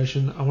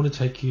demonstration, I want to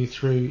take you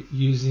through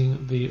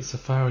using the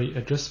Safari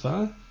address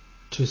bar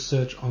to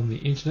search on the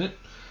internet,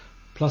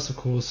 plus of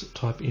course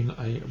type in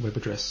a web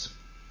address.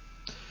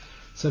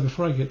 So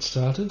before I get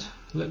started,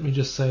 let me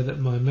just say that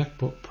my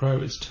MacBook Pro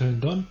is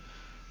turned on,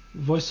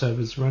 VoiceOver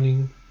is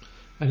running,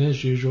 and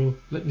as usual,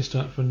 let me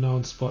start from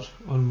no spot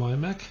on my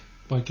Mac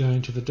by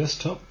going to the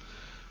desktop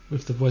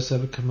with the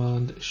VoiceOver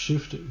command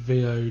Shift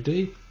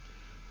VOD.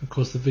 Of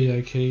course, the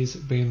VO keys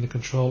being the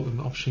Control and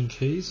Option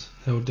keys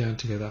held down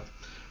together.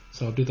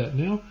 So I'll do that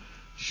now.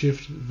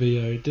 Shift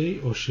VOD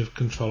or Shift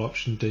Control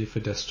Option D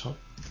for desktop.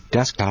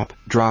 Desktop.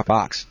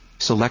 Dropbox.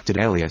 Selected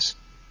alias.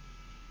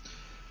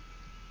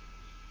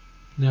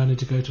 Now I need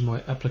to go to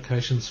my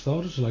Applications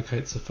folder to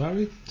locate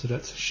Safari. So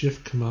that's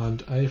Shift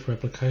Command A for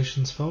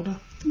Applications folder.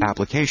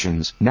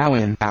 Applications. Now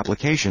in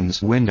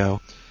Applications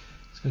window.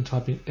 It's going to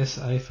type in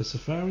SA for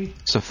Safari.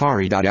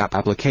 Safari.app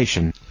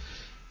application.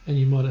 And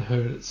you might have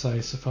heard it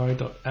say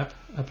Safari.app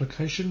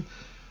application.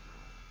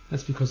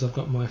 That's because I've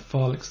got my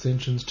file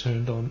extensions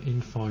turned on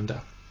in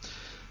Finder.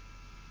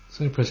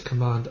 So I'm going to press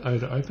Command O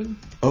to open.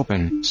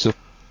 Open. So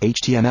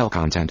HTML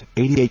content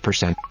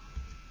 88%.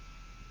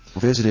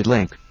 Visited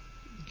link.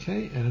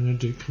 Okay, and I'm going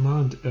to do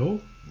Command L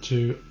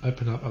to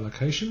open up a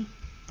location.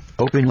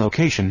 Open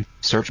location.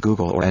 Search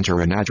Google or enter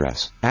an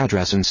address.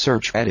 Address and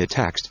search edit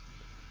text.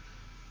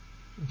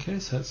 Okay,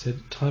 so it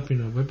said type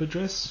in a web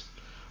address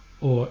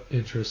or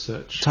enter a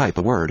search. Type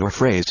a word or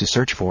phrase to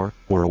search for,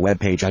 or a web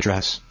page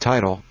address,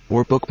 title,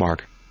 or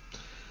bookmark.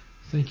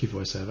 Thank you,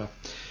 VoiceOver.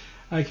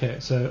 Okay,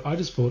 so I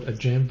just bought a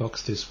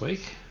Jambox this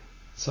week.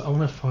 So I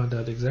want to find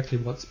out exactly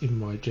what's in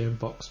my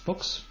Jambox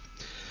box.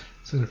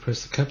 So I'm going to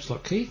press the caps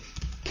lock key.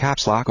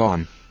 Caps lock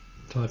on.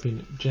 Type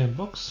in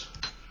Jambox.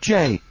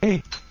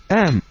 Jambox.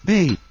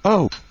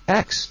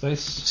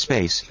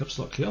 Space. Caps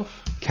lock key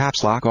off.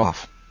 Caps lock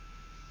off.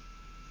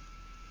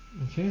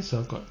 Okay, so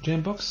I've got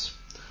Jambox.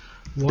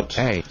 What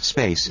A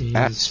space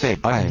at space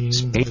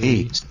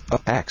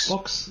X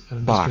box, and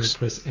I'm box. just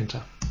going to press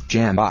enter.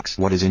 Jambox.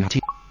 What is in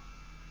T?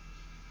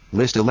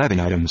 List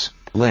 11 items.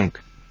 Link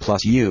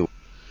plus U.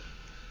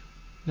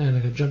 Now I'm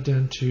going to jump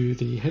down to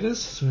the headers.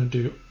 So I'm going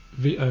to do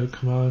VO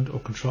command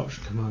or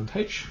Control-Option Command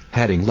H.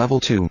 Heading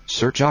level 2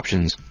 search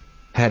options.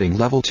 Heading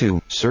level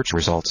 2 search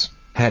results.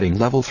 Heading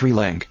level 3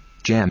 link.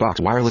 Jambox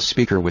wireless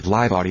speaker with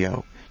live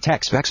audio.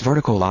 Tech specs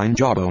vertical line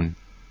jawbone.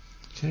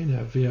 Okay,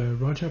 now VO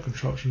right arrow,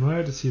 Control-Option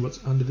right to see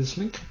what's under this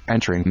link.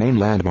 Entering main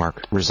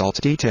landmark. Results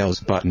details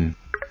button.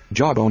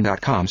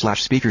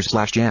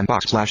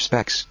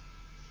 Jawbone.com/speakers/jambox/specs.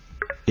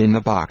 In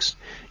the box.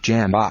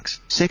 Jambox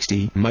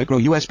 60 micro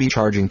USB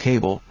charging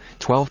cable.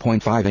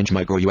 12.5 inch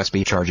micro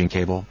USB charging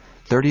cable.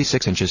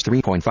 36 inches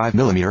 3.5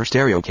 millimeter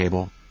stereo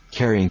cable.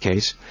 Carrying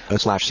case.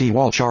 A/C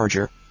wall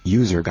charger.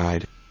 User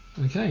guide.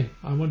 Okay,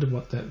 I wondered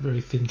what that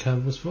very thin cable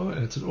was for,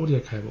 and it's an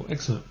audio cable.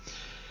 Excellent.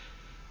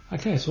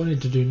 Okay, so what I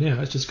need to do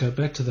now is just go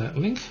back to that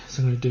link.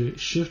 So I'm going to do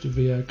Shift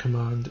VO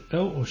Command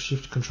L or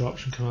Shift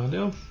Control-Option Command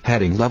L.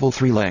 Heading level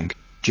 3 link.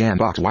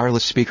 Jambox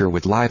wireless speaker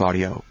with live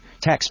audio.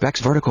 Tech specs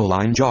vertical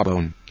line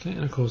jawbone. Okay,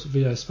 and of course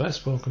VO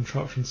spacebar,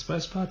 Control-Option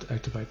spacebar to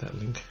activate that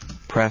link.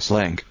 Press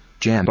link.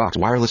 Jambox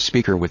wireless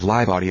speaker with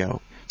live audio.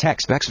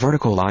 Tech specs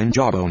vertical line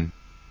jawbone.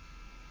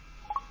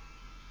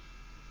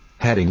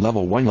 Heading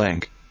level 1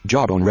 link.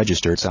 Jawbone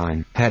registered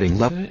sign. Heading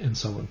level. Okay, and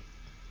so on.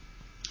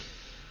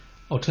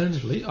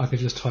 Alternatively, I could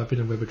just type in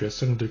a web address.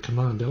 So I'm going to do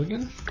Command L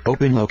again.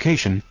 Open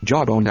location.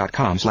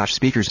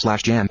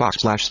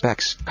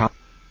 Jawbone.com/speakers/jambox/specs.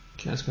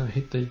 Okay, I'm just going to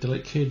hit the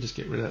delete key to just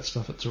get rid of that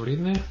stuff that's already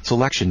in there.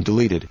 Selection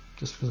deleted.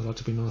 Just because I like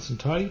to be nice and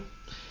tidy.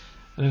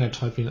 And I'm going to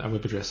type in a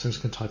web address. So I'm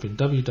just going to type in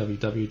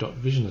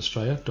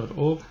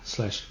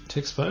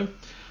www.visionaustralia.org/Texpo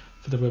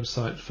for the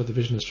website for the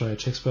Vision Australia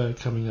Texpo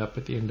coming up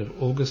at the end of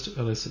August,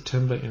 early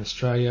September in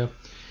Australia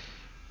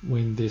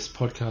when this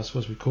podcast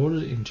was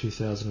recorded in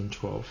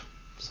 2012.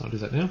 So I'll do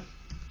that now.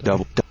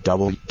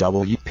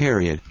 W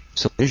period.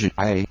 Vision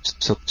A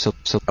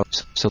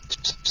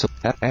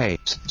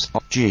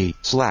G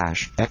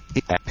slash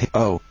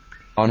O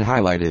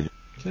unhighlighted.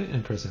 Okay,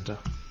 and press enter.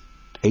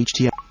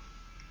 HTML.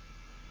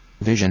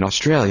 Vision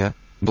Australia,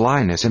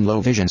 blindness and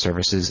low vision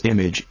services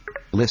image.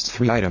 List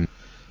 3 item.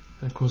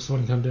 And of course, I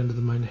can come down to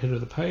the main header of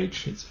the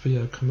page. It's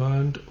VO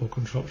Command or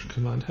Control-Option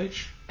Command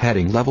H.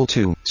 Heading level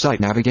 2, site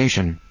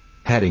navigation.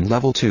 Heading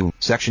level 2,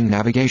 section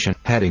navigation.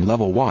 Heading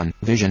level 1,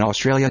 Vision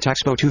Australia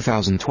Texpo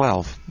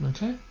 2012.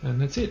 Okay,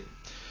 and that's it.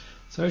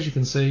 So as you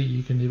can see,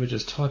 you can either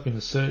just type in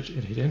a search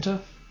and hit enter,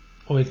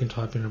 or you can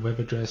type in a web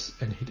address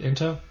and hit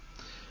enter,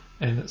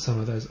 and some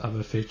of those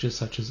other features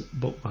such as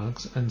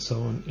bookmarks and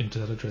so on into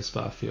that address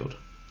bar field.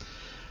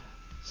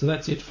 So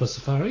that's it for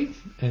Safari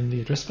and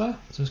the address bar.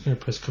 So I'm just going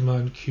to press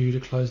Command Q to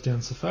close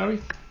down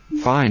Safari.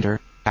 Finder,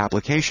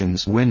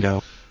 Applications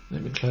window.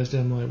 Let me close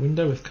down my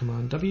window with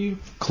Command W.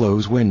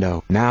 Close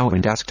window. Now in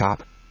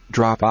desktop.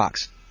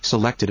 Dropbox.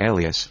 Selected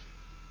alias.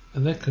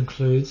 And that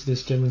concludes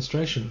this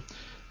demonstration.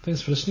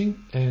 Thanks for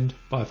listening, and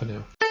bye for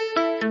now.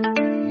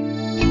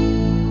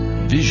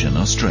 Vision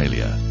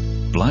Australia.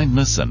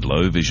 Blindness and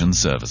low vision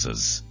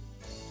services.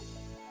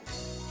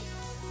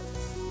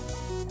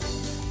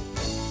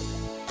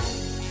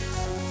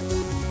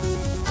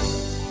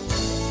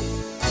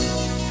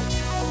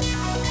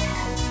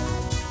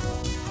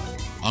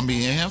 On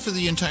behalf of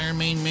the entire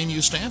Main Menu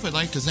staff, I'd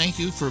like to thank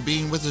you for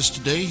being with us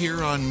today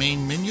here on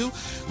Main Menu.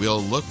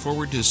 We'll look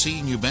forward to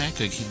seeing you back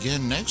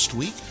again next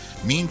week.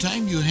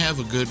 Meantime, you have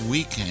a good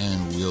week,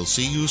 and we'll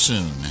see you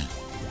soon.